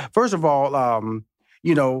 First of all,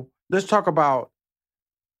 let's talk about.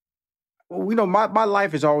 My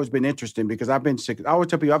life has always been interesting because I always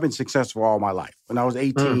tell people I've been successful all my life. When I was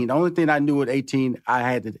 18, the only thing I knew at 18, I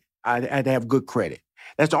had to have good credit.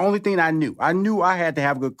 That's the only thing I knew. I knew I had to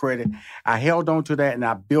have good credit. I held on to that, and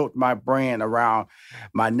I built my brand around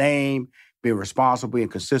my name, being responsible, being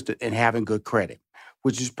consistent, and having good credit,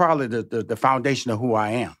 which is probably the foundation of who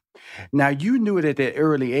I am. Now, you knew it at that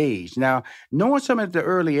early age. Now, knowing something at the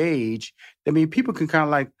early age, people can kind of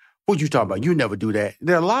like, what you talking about? You never do that.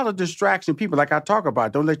 There are a lot of distraction people, like I talk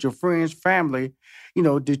about. Don't let your friends, family,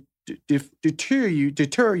 deter you,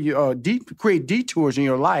 create detours in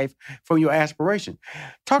your life from your aspiration.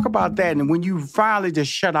 Talk about that, and when you finally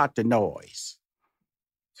just shut out the noise.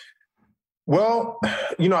 Well,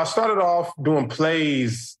 I started off doing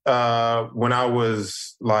plays when I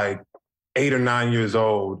was like 8 or 9 years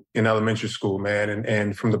old in elementary school, man.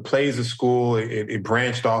 And from the plays of school, it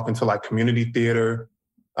branched off into like community theater.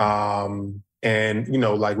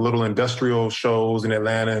 Like little industrial shows in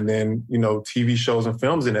Atlanta, and then, TV shows and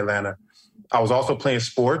films in Atlanta. I was also playing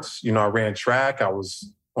sports. I ran track. I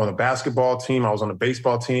was on a basketball team. I was on a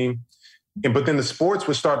baseball team. But then the sports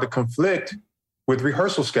would start to conflict with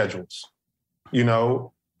rehearsal schedules,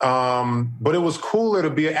 but it was cooler to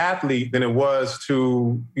be an athlete than it was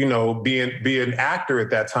to, be an actor at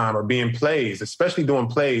that time or be in plays, especially doing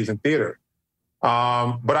plays in theater.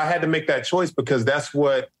 But I had to make that choice because that's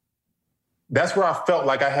where I felt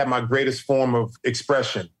like I had my greatest form of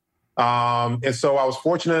expression. And so I was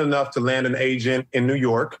fortunate enough to land an agent in New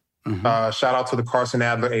York. Shout out to the Carson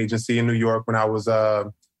Adler Agency in New York when I was, I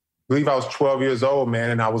believe I was 12 years old, man.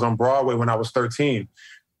 And I was on Broadway when I was 13.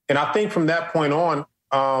 And I think from that point on,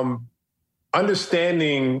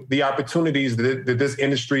 understanding the opportunities that this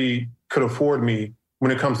industry could afford me when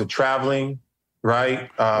it comes to traveling, right?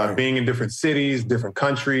 Being in different cities, different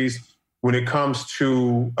countries, when it comes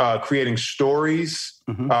to creating stories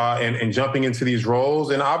and jumping into these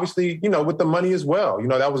roles. And obviously, with the money as well.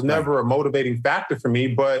 That was never a motivating factor for me,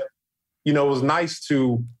 but, it was nice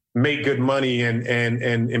to make good money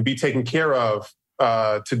and be taken care of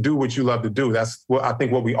to do what you love to do. That's what I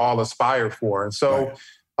think what we all aspire for. And so,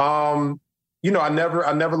 I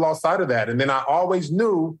never lost sight of that. And then I always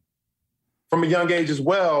knew from a young age as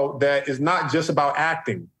well that it's not just about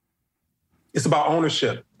acting. It's about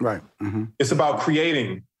ownership. Right. Mm-hmm. It's about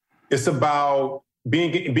creating. It's about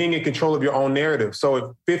being in control of your own narrative. So at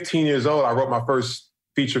 15 years old, I wrote my first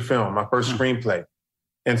feature film, my first screenplay.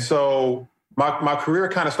 And so my career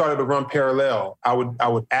kind of started to run parallel. I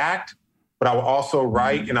would act, but I would also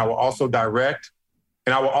write, and I would also direct,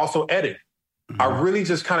 and I would also edit. I really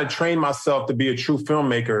just kind of trained myself to be a true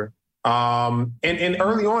filmmaker. And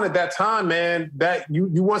early on at that time, man, that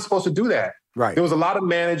you weren't supposed to do that. Right. There was a lot of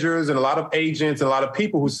managers and a lot of agents and a lot of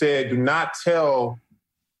people who said, do not tell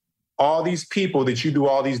all these people that you do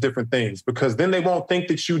all these different things, because then they won't think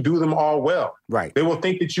that you do them all well. Right. They will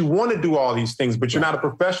think that you want to do all these things, but you're not a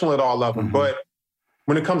professional at all of them. But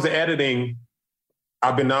when it comes to editing,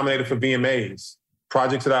 I've been nominated for VMAs.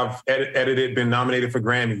 Projects that I've edited, been nominated for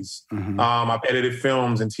Grammys. I've edited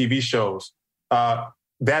films and TV shows.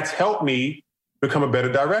 That's helped me become a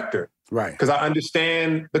better director. Right. Because I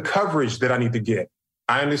understand the coverage that I need to get.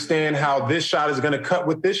 I understand how this shot is going to cut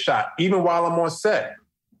with this shot, even while I'm on set.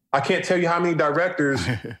 I can't tell you how many directors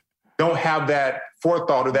don't have that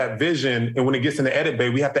forethought or that vision. And when it gets in the edit bay,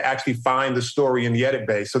 we have to actually find the story in the edit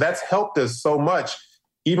bay. So that's helped us so much,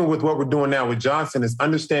 even with what we're doing now with Johnson, is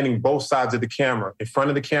understanding both sides of the camera, in front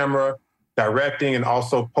of the camera, directing, and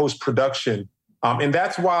also post-production. And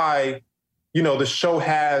that's why, the show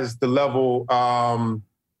has the level of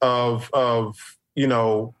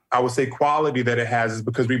I would say quality that it has, is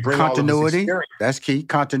because we bring continuity. All of this experience. That's key.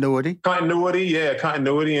 Continuity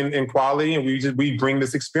and quality, and we bring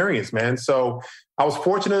this experience, man. So I was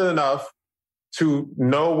fortunate enough to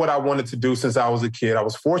know what I wanted to do since I was a kid. I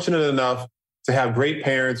was fortunate enough to have great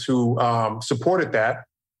parents who supported that,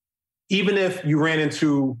 even if you ran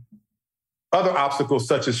into other obstacles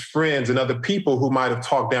such as friends and other people who might have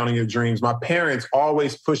talked down on your dreams. My parents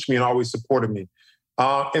always pushed me and always supported me.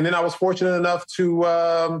 And then I was fortunate enough to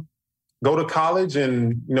go to college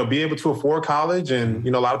and, be able to afford college. And,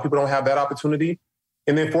 a lot of people don't have that opportunity.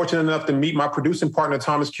 And then fortunate enough to meet my producing partner,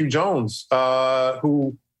 Thomas Q. Jones,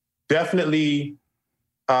 who definitely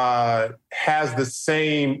has the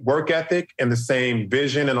same work ethic and the same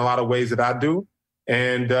vision in a lot of ways that I do.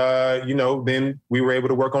 And, then we were able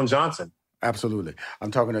to work on Johnson. Absolutely. I'm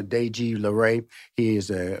talking to Deji LaRay. He is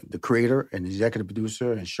the creator and executive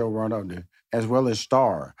producer and showrunner, as well as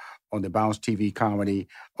star on the Bounce TV comedy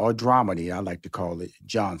or dramedy, I like to call it,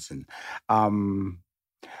 Johnson.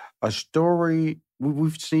 A story,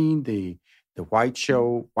 we've seen the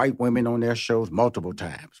white women on their shows multiple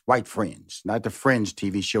times, White Friends, not the Friends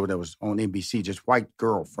TV show that was on NBC, just White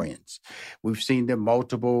Girlfriends. We've seen the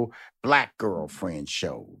multiple Black girlfriend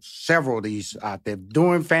shows, several of these out there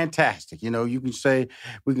doing fantastic. You can say,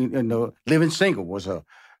 Living Single was a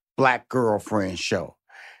Black girlfriend show.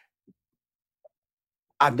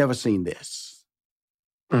 I've never seen this.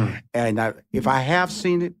 And if I have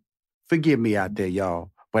seen it, forgive me out there,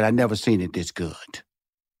 y'all, but I've never seen it this good.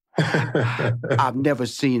 I've never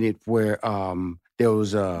seen it where there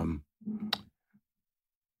was,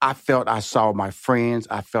 I felt I saw my friends.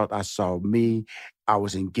 I felt I saw me. I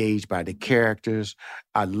was engaged by the characters.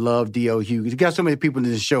 I love D.L. Hughley. You got so many people in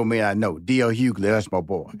this show, man, I know. D.L. Hughley, that's my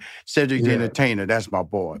boy. Cedric the Entertainer, that's my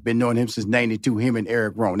boy. Been knowing him since 92, him and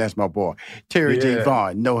Eric Rohn, that's my boy. Terry J.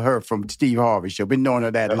 Vaughn, know her from Steve Harvey show. Been knowing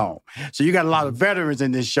her that long. So you got a lot of veterans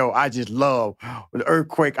in this show. I just love the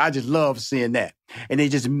Earthquake. I just love seeing that. And they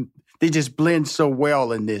just blend so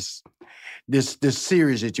well in this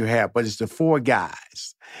series that you have. But it's the four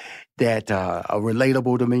guys that are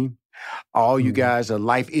relatable to me. All you guys are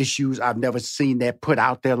life issues. I've never seen that put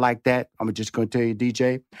out there like that. I'm just going to tell you,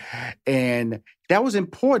 DJ. And that was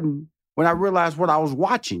important when I realized what I was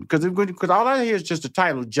watching. Because all I hear is just the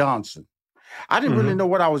title, Johnson. I didn't really know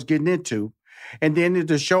what I was getting into. And then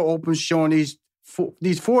the show opens showing these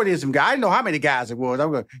 40-some guys. I didn't know how many guys it was.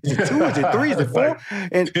 I'm going, is it 2, is it 3, is it 4?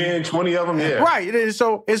 And 10, 20 of them, yeah. Right. And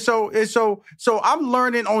so I'm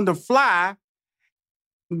learning on the fly,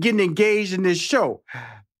 getting engaged in this show.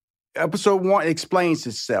 Episode 1 explains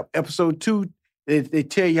itself. Episode 2, they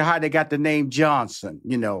tell you how they got the name Johnson,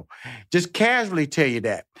 just casually tell you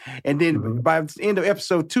that. And then by the end of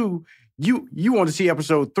episode 2, you want to see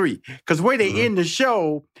episode 3. Because the way they end the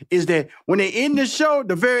show is that when they end the show,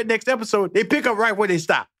 the very next episode, they pick up right where they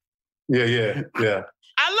stop. Yeah.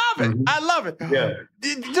 I love it. I love it. Yeah.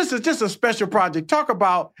 Just a special project. Talk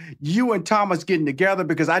about you and Thomas getting together,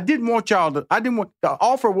 because I didn't want the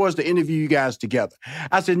offer was to interview you guys together.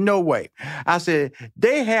 I said, no way. I said,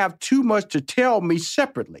 they have too much to tell me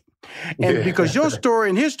separately. And because your story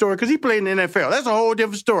and his story, because he played in the NFL, that's a whole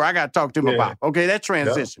different story I got to talk to him about. Okay, that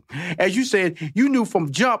transition. As you said, you knew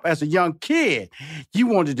from jump as a young kid, you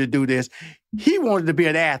wanted to do this. He wanted to be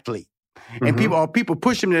an athlete. And people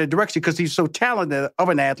push him in that direction because he's so talented of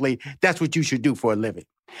an athlete. That's what you should do for a living.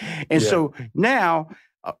 And so now,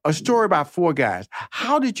 a story about 4 guys.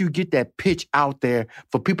 How did you get that pitch out there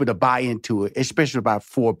for people to buy into it, especially about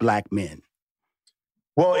 4 Black men?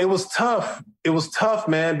 Well, it was tough. It was tough,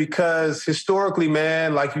 man, because historically,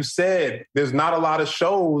 man, like you said, there's not a lot of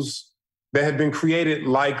shows that have been created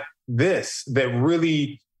like this that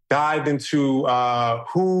really dived into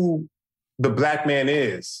who the Black man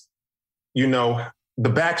is. The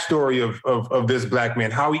backstory of this Black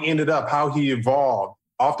man, how he ended up, how he evolved.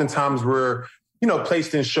 Oftentimes we're,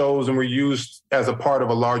 placed in shows and we're used as a part of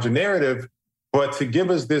a larger narrative, but to give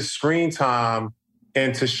us this screen time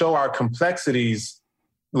and to show our complexities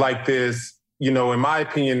like this, in my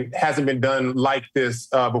opinion, hasn't been done like this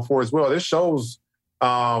before as well. There's shows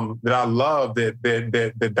that I love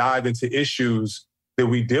that dive into issues that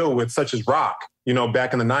we deal with, such as Rock.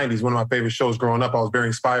 Back in the 90s, one of my favorite shows growing up, I was very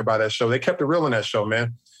inspired by that show. They kept it real in that show,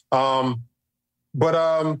 man.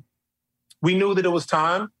 But we knew that it was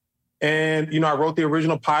time. And, I wrote the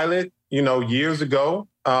original pilot, years ago.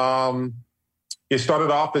 It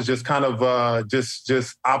started off as just kind of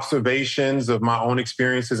just observations of my own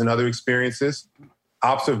experiences and other experiences,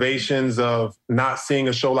 observations of not seeing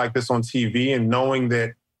a show like this on TV and knowing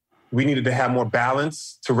that we needed to have more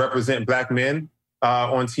balance to represent Black men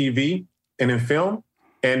on TV and in film.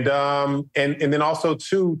 And then also,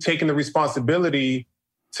 too, taking the responsibility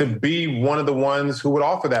to be one of the ones who would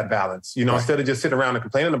offer that balance. Instead of just sitting around and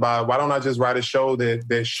complaining about it, why don't I just write a show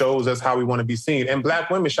that shows us how we want to be seen? And Black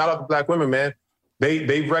women, shout out to Black women, man.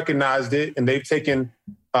 They've recognized it and they've taken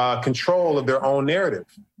control of their own narrative.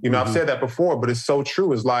 I've said that before, but it's so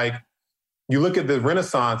true. It's like, you look at the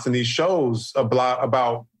Renaissance and these shows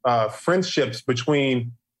about friendships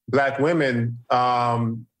between Black women,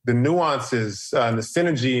 the nuances and the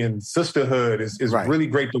synergy and sisterhood is really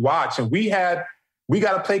great to watch. And we got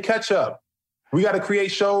to play catch up. We got to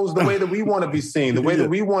create shows the way that we want to be seen, the way that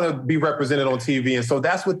we want to be represented on TV. And so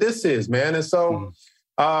that's what this is, man. And so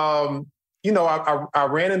I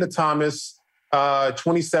ran into Thomas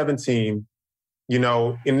 2017.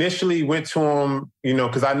 Initially went to him,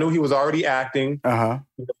 because I knew he was already acting. Uh-huh.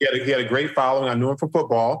 He had a great following. I knew him from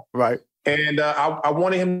football. Right. And I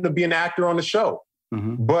wanted him to be an actor on the show.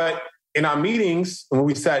 Mm-hmm. But in our meetings, when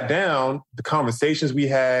we sat down, the conversations we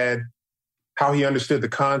had, how he understood the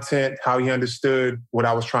content, how he understood what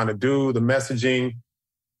I was trying to do, the messaging,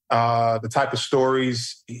 the type of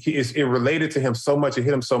stories, it related to him so much. It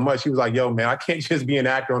hit him so much. He was like, yo, man, I can't just be an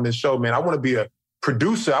actor on this show, man. I want to be a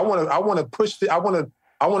producer. I want to push I want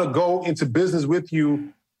to go into business with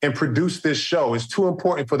you and produce this show. It's too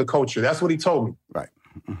important for the culture. That's what he told me. Right.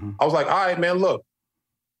 Mm-hmm. I was like, all right, man, look,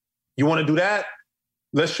 you want to do that?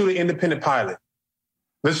 Let's shoot an independent pilot.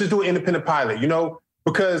 Let's just do an independent pilot,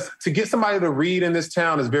 because to get somebody to read in this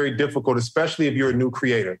town is very difficult, especially if you're a new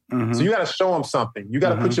creator. Mm-hmm. So you got to show them something. You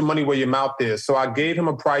got to put your money where your mouth is. So I gave him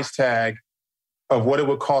a price tag of what it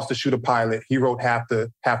would cost to shoot a pilot. He wrote half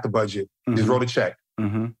the budget. Mm-hmm. Just wrote a check.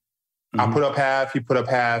 Mm-hmm. Mm-hmm. I put up half. He put up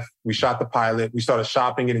half. We shot the pilot. We started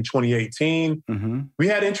shopping it in 2018. Mm-hmm. We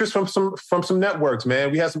had interest from some networks,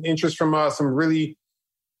 man. We had some interest from some really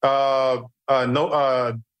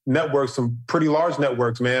networks, some pretty large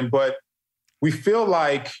networks, man. But we feel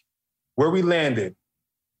like where we landed,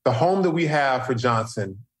 the home that we have for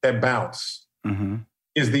Johnson at Bounce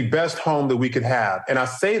is the best home that we could have. And I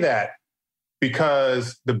say that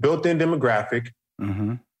because the built-in demographic,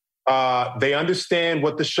 they understand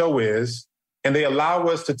what the show is, and they allow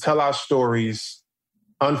us to tell our stories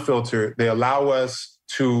unfiltered. They allow us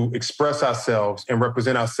to express ourselves and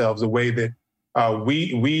represent ourselves the way that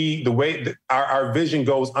our vision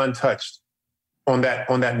goes untouched on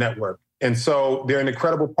that network. And so they're an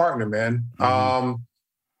incredible partner, man. So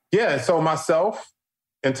myself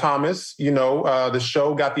and Thomas, the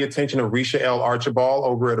show got the attention of Risha L. Archibald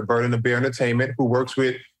over at A Bird and the Bear Entertainment, who works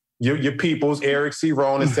with your peoples, Eric C.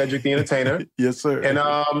 Rowan and Cedric the Entertainer. Yes, sir. And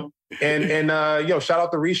shout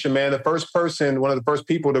out to Risha, man. One of the first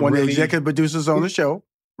people to one really... of the executive producers on the show,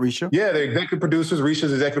 Risha. Yeah, the executive producers,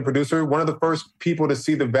 Risha's executive producer. One of the first people to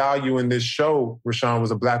see the value in this show, Rushion,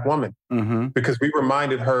 was a Black woman. Because we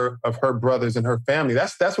reminded her of her brothers and her family.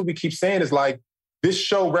 That's what we keep saying is like, this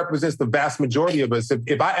show represents the vast majority of us.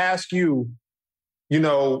 If I ask you,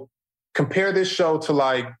 compare this show to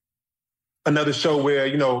like another show where,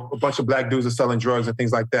 a bunch of Black dudes are selling drugs and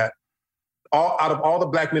things like that. Out of all the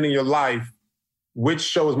Black men in your life, which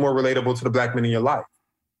show is more relatable to the Black men in your life?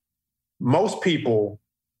 Most people,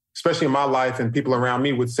 especially in my life and people around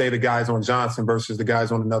me, would say the guys on Johnson versus the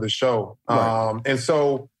guys on another show. Right. And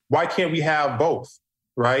so why can't we have both,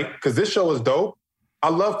 right? Because this show is dope. I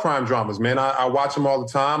love crime dramas, man. I watch them all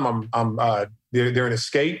the time. They're an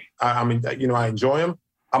escape. I enjoy them.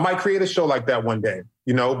 I might create a show like that one day,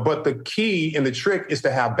 but the key and the trick is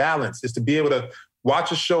to have balance, is to be able to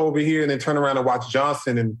watch a show over here and then turn around and watch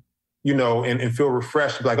Johnson and feel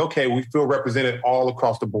refreshed. Like, okay, we feel represented all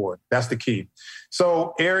across the board. That's the key.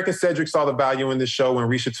 So Eric and Cedric saw the value in this show when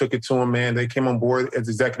Risha took it to them, man. They came on board as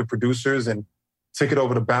executive producers and took it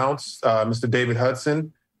over to Bounce, Mr. David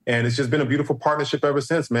Hudson. And it's just been a beautiful partnership ever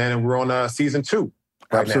since, man. And we're on season 2.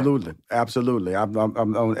 Right Absolutely. Now. Absolutely. I'm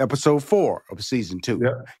on episode 4 of season 2.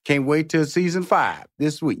 Yeah. Can't wait till season 5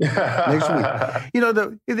 this week, next week.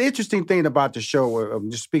 The interesting thing about the show, I'm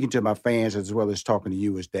just speaking to my fans as well as talking to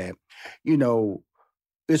you, is that,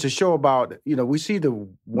 it's a show about, we see the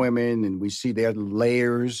women and we see their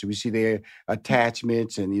layers, we see their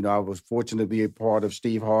attachments. And, I was fortunate to be a part of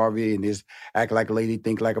Steve Harvey and his Act Like a Lady,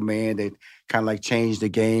 Think Like a Man, that kind of like changed the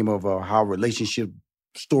game of how relationship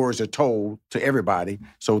stories are told to everybody.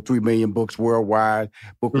 So 3 million books worldwide.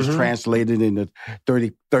 Book was translated into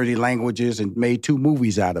 30 languages and made 2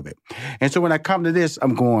 movies out of it. And so when I come to this,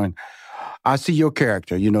 I'm going, I see your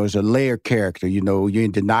character, it's a layered character, you're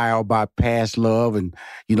in denial about past love and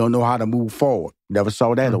you don't know how to move forward. Never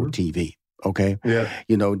saw that on TV, okay? Yeah.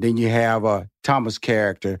 Then you have Thomas'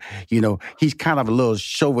 character, he's kind of a little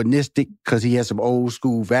chauvinistic because he has some old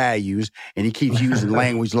school values and he keeps using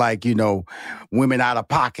language like, women out of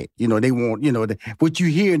pocket. They want, what you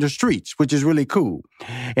hear in the streets, which is really cool.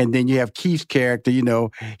 And then you have Keith's character, he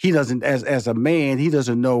doesn't, as a man, he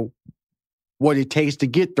doesn't know what it takes to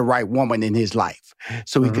get the right woman in his life.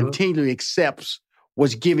 So he continually accepts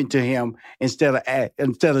what's given to him instead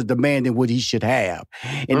of demanding what he should have.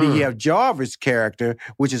 And then you have Jarvis' character,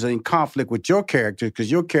 which is in conflict with your character,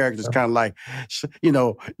 because your character is kind of like,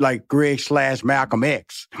 like Greg / Malcolm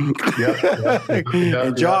X.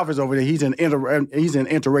 And Jarvis over there, he's an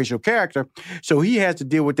interracial character. So he has to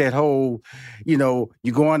deal with that whole, you're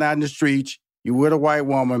going out in the streets, you're with a white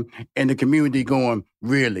woman, and the community going,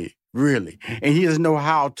 really? really. And he doesn't know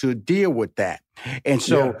how to deal with that. And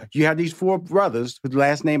so you have these four brothers whose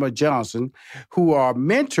last name are Johnson, who are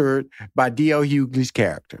mentored by D.L. Hughley's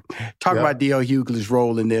character. Talk about D.L. Hughley's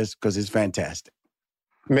role in this, because it's fantastic.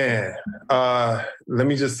 Man, let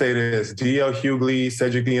me just say this. D.L. Hughley,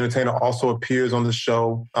 Cedric the Entertainer, also appears on the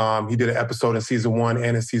show. He did an episode in season 1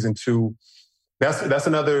 and in season 2. That's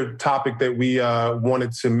another topic that we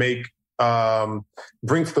wanted to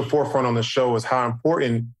bring to the forefront on the show, is how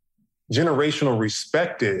important generational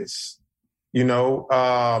respect is. You know,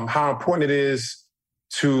 how important it is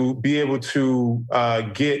to be able to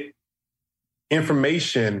get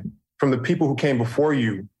information from the people who came before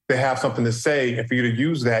you that have something to say, and for you to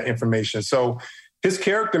use that information. So his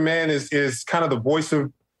character, man, is kind of the voice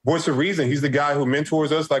of reason. He's the guy who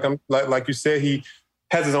mentors us. Like you said, he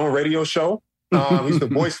has his own radio show. He's the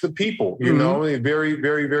voice of the people, you know, a very,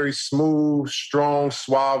 very, very smooth, strong,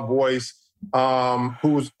 suave voice.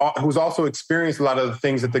 Who's also experienced a lot of the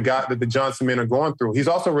things that the Johnson men are going through. He's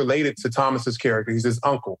also related to Thomas's character. He's his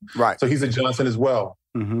uncle. Right. So he's a Johnson as well.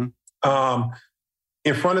 In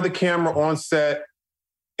front of the camera, on set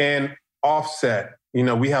and off set, you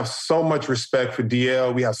know, we have so much respect for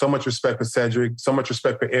DL. We have so much respect for Cedric, so much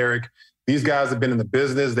respect for Eric. These guys have been in the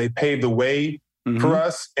business. They paved the way for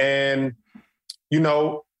us. And, you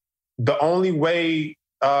know, the only way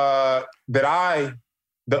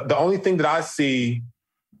the only thing that I see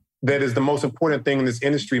that is the most important thing in this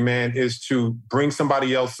industry, man, is to bring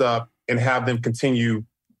somebody else up and have them continue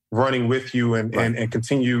running with you and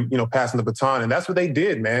continue, you know, passing the baton. And that's what they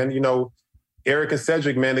did, man. You know, Eric and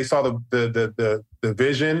Cedric, man, they saw the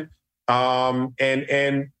vision.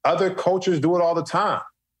 And other cultures do it all the time.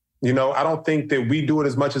 You know, I don't think that we do it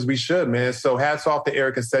as much as we should, man. So hats off to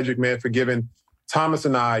Eric and Cedric, man, for giving Thomas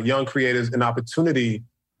and I, young creators, an opportunity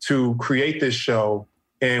to create this show.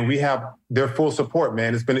 And we have their full support,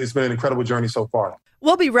 man. It's been an incredible journey so far.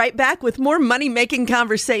 We'll be right back with more Money Making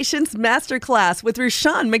Conversations Masterclass with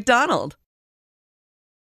Rushion McDonald.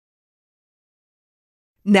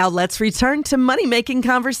 Now let's return to Money Making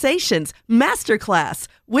Conversations Masterclass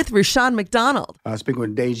with Rushion McDonald. Speaking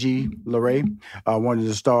with Deji LaRay, one of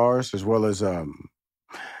the stars, as well as a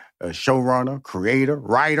showrunner, creator,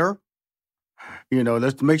 writer. You know,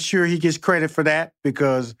 let's make sure he gets credit for that,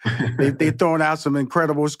 because they're throwing out some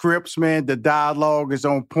incredible scripts, man. The dialogue is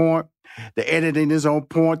on point. The editing is on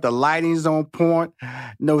point. The lighting is on point.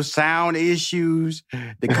 No sound issues.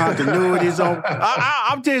 The continuity is on.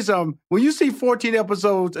 I'm telling you something. When you see 14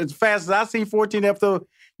 episodes as fast as I see 14 episodes,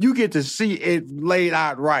 you get to see it laid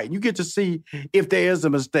out right. You get to see if there is a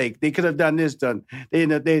mistake. They could have done this,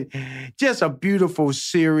 they just a beautiful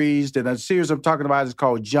series. And a series I'm talking about is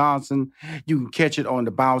called Johnson. You can catch it on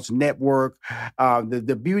the Bounce Network.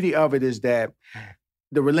 The beauty of it is that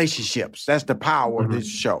the relationships, that's the power of this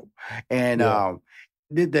show. And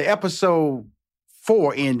the episode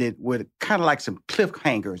 4 ended with kind of like some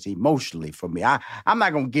cliffhangers emotionally for me. I'm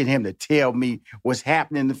not going to get him to tell me what's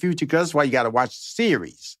happening in the future, because that's why you got to watch the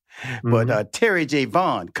series. But Terry J.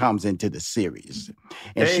 Vaughn comes into the series.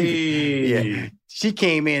 And she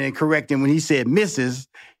came in and corrected him when he said Mrs.,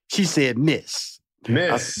 she said Miss.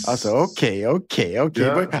 Miss. I said, okay. Yeah,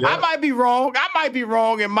 but I might be wrong. I might be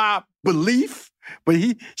wrong in my belief. But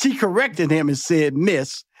she corrected him and said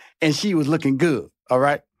Miss, and she was looking good, all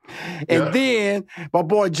right? And then my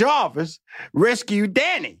boy Jarvis rescued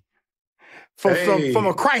Danny from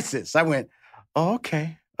a crisis. I went,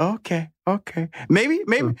 okay. Maybe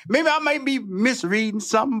I might be misreading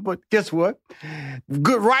something, but guess what?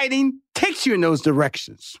 Good writing takes you in those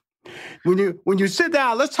directions. When you sit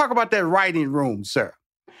down, let's talk about that writing room, sir.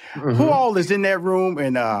 Who all is in that room?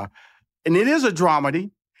 And it is a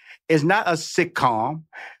dramedy. It's not a sitcom.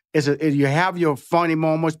 You have your funny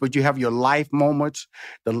moments, but you have your life moments,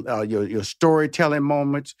 your storytelling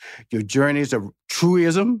moments, your journeys of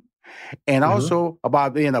truism, and also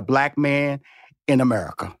about being a Black man in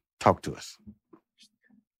America. Talk to us.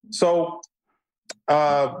 So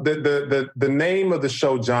the name of the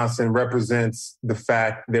show, Johnson, represents the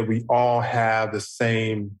fact that we all have the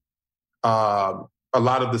same, a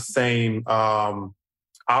lot of the same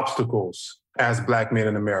obstacles as Black men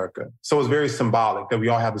in America. So it's very symbolic that we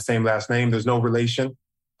all have the same last name. There's no relation.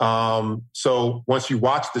 So once you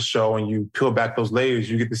watch the show and you peel back those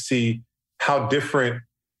layers, you get to see how different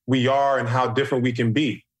we are and how different we can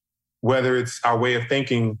be, whether it's our way of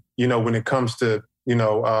thinking, you know, when it comes to,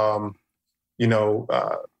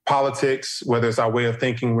 politics, whether it's our way of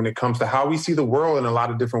thinking when it comes to how we see the world in a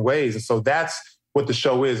lot of different ways. And so that's what the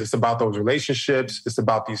show is. It's about those relationships. It's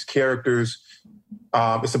about these characters.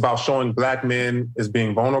 It's about showing Black men as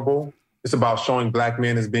being vulnerable. It's about showing Black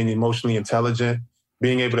men as being emotionally intelligent.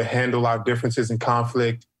 being able to handle our differences and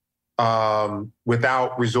conflict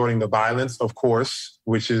without resorting to violence, of course,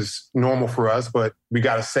 which is normal for us, but we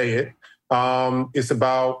got to say it. It's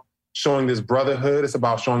about showing this brotherhood. It's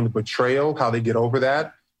about showing the betrayal, how they get over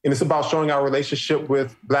that. And it's about showing our relationship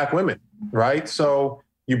with Black women, right? So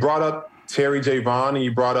you brought up Terry J. Vaughn and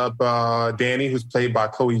you brought up Danny, who's played by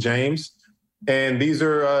Chloe James. And these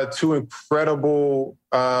are two incredible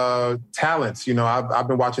talents. You know, I've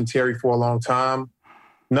been watching Terry for a long time.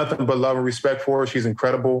 Nothing but love and respect for her. She's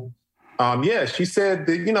incredible. She said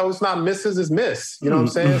that, you know, it's not Mrs., it's Miss. You know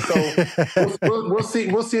what I'm saying? So we'll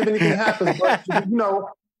see if anything happens. But, you know,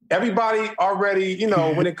 everybody already, you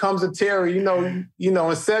know, when it comes to Terry, you know,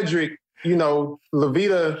 and Cedric, you know,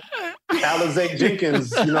 Levita Alizé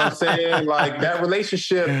Jenkins, you know what I'm saying? Like, that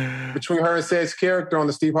relationship between her and Ced's character on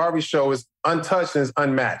the Steve Harvey Show is untouched and is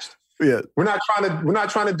unmatched. Yeah. We're not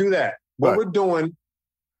trying to do that. What we're doing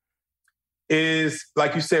is,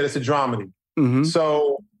 like you said, it's a dramedy. Mm-hmm.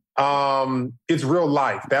 So it's real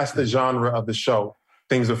life. That's the genre of the show.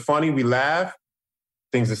 Things are funny, we laugh.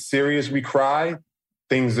 Things are serious, we cry.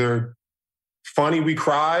 Things are funny, we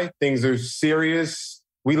cry. Things are serious,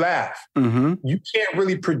 we laugh. Mm-hmm. You can't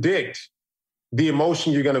really predict the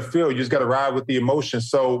emotion you're going to feel. You just got to ride with the emotion.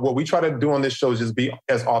 So what we try to do on this show is just be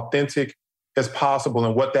as authentic as possible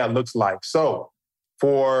and what that looks like. So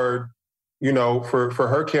for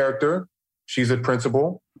her character, she's a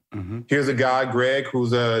principal. Mm-hmm. Here's a guy, Greg,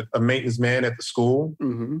 who's a maintenance man at the school.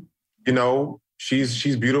 Mm-hmm. You know,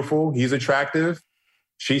 she's beautiful. He's attractive.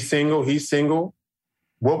 She's single. He's single.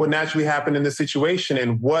 What would naturally happen in this situation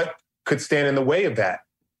and what could stand in the way of that?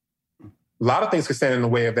 A lot of things could stand in the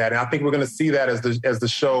way of that. And I think we're going to see that as the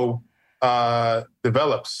show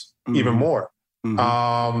develops even more.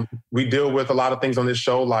 Mm-hmm. We deal with a lot of things on this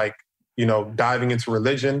show, like, you know, diving into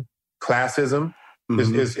religion, classism.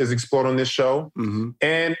 Is explored on this show. Mm-hmm.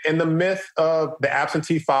 And the myth of the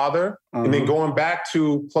absentee father, and then going back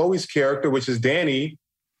to Chloe's character, which is Danny,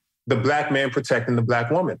 the Black man protecting the Black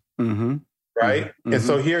woman, mm-hmm. right? Mm-hmm. And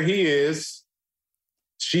so here he is.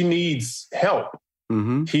 She needs help.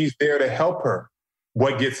 Mm-hmm. He's there to help her.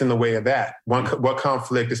 What gets in the way of that? What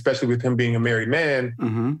conflict, especially with him being a married man,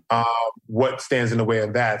 mm-hmm. What stands in the way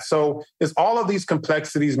of that? So it's all of these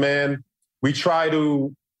complexities, man. We try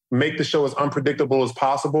to make the show as unpredictable as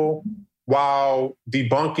possible while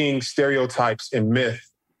debunking stereotypes and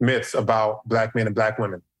myths about Black men and Black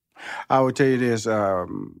women. I would tell you this,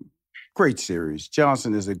 great series.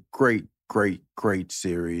 Johnson is a great, great, great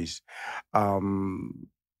series.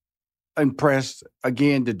 Impressed,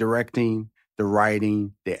 again, the directing, the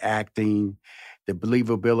writing, the acting, the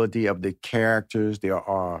believability of the characters. They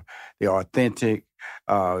are authentic.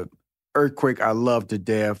 Earthquake, I love to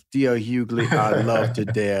death. D.L. Hughley, I love to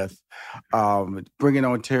death. Bringing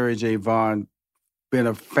on Terry J. Vaughn, been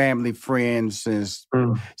a family friend since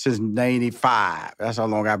 95. That's how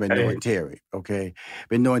long I've been knowing Terry, okay?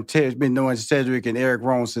 Been knowing Cedric and Eric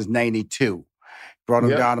Rohn since 92. Brought them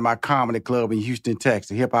down to my comedy club in Houston,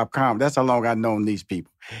 Texas, hip-hop comedy. That's how long I've known these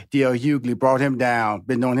people. D.L. Hughley brought him down,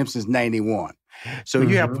 been knowing him since 91. So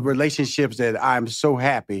you have relationships that I'm so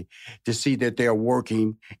happy to see that they're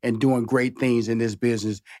working and doing great things in this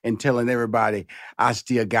business and telling everybody I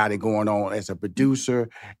still got it going on as a producer,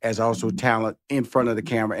 as also talent in front of the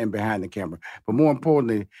camera and behind the camera. But more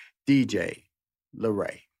importantly, Deji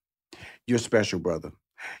LaRay, you're special, brother.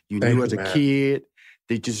 You knew as a kid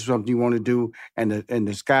that this is something you want to do, and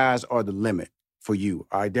the skies are the limit for you.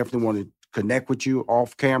 I definitely want to connect with you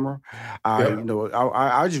off camera. I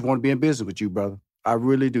just want to be in business with you, brother. I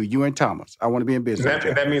really do. You and Thomas. I want to be in business with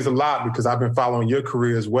you. That means a lot because I've been following your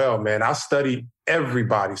career as well, man. I study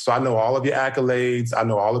everybody. So I know all of your accolades. I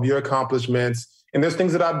know all of your accomplishments. And there's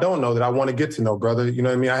things that I don't know that I want to get to know, brother. You know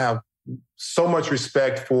what I mean? I have so much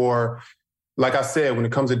respect for, like I said, when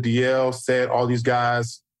it comes to DL, Ced, all these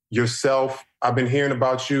guys, yourself. I've been hearing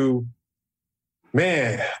about you.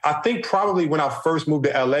 Man, I think probably when I first moved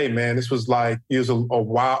to LA, man, this was like, it was a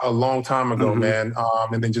long time ago, man.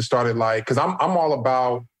 And then just started like, because I'm all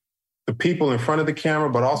about the people in front of the camera,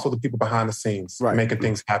 but also the people behind the scenes, making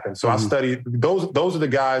things happen. So I studied, those are the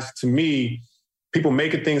guys, to me, people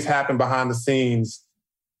making things happen behind the scenes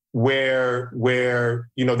where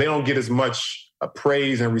you know, they don't get as much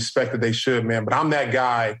praise and respect that they should, man. But I'm that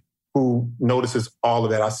guy who notices all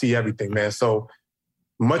of that. I see everything, man. So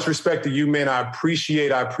much respect to you, man. I appreciate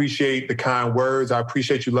the kind words. I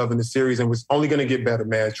appreciate you loving the series, and it's only going to get better,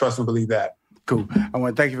 man. Trust and believe that. Cool. I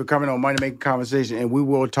want to thank you for coming on Money Making Conversation, and we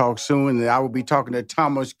will talk soon. And I will be talking to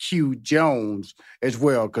Thomas Q. Jones as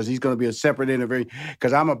well, because he's going to be a separate interview,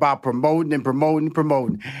 because I'm about promoting.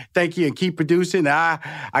 Thank you, and keep producing.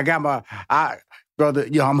 Brother,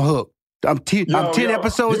 I'm hooked. I'm 10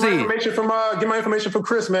 episodes get my in. Get my information from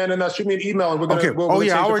Chris, man, and shoot me an email. And we're gonna.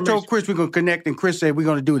 Okay. I already told Chris we're gonna connect, and Chris said we're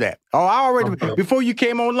gonna do that. Before you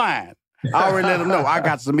came online, I already let him know I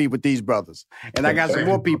got to meet with these brothers, and I got some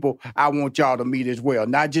more people I want y'all to meet as well,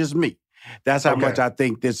 not just me. That's how much I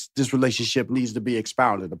think this relationship needs to be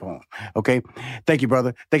expounded upon. Okay? Thank you,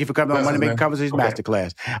 brother. Thank you for coming on Money Making Conversations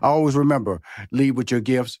Masterclass. I always remember, lead with your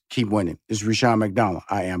gifts, keep winning. This is Rushion McDonald.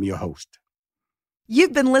 I am your host.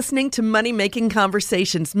 You've been listening to Money Making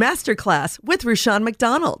Conversations Masterclass with Rushion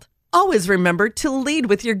McDonald. Always remember to lead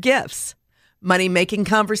with your gifts. Money Making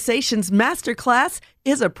Conversations Masterclass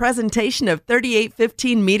is a presentation of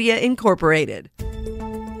 3815 Media Incorporated.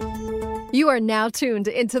 You are now tuned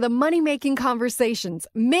into the Money Making Conversations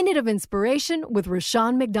Minute of Inspiration with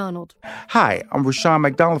Rushion McDonald. Hi, I'm Rushion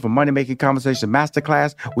McDonald from Money Making Conversations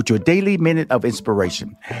Masterclass with your daily minute of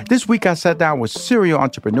inspiration. This week I sat down with serial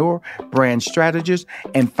entrepreneur, brand strategist,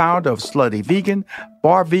 and founder of Slutty Vegan,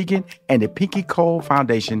 Bar Vegan, and the Pinky Cole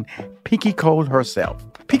Foundation, Pinky Cole herself.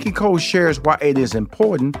 Pinky Cole shares why it is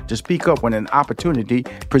important to speak up when an opportunity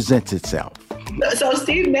presents itself. So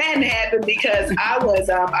Steve Madden happened because I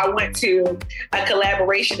went to a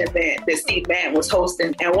collaboration event that Steve Madden was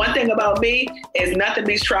hosting. And one thing about me is nothing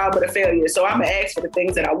beats trial but a failure. So I'm going to ask for the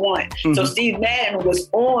things that I want. Mm-hmm. So Steve Madden was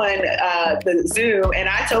on the Zoom, and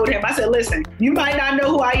I told him, I said, listen, you might not know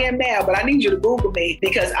who I am now, but I need you to Google me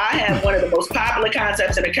because I have one of the most popular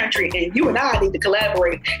concepts in the country, and you and I need to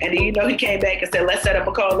collaborate. And then, he came back and said, let's set up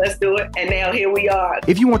a call, let's do it. And now here we are.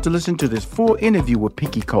 If you want to listen to this full interview with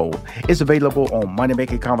Pinky Cole, it's available on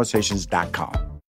moneymakingconversations.com.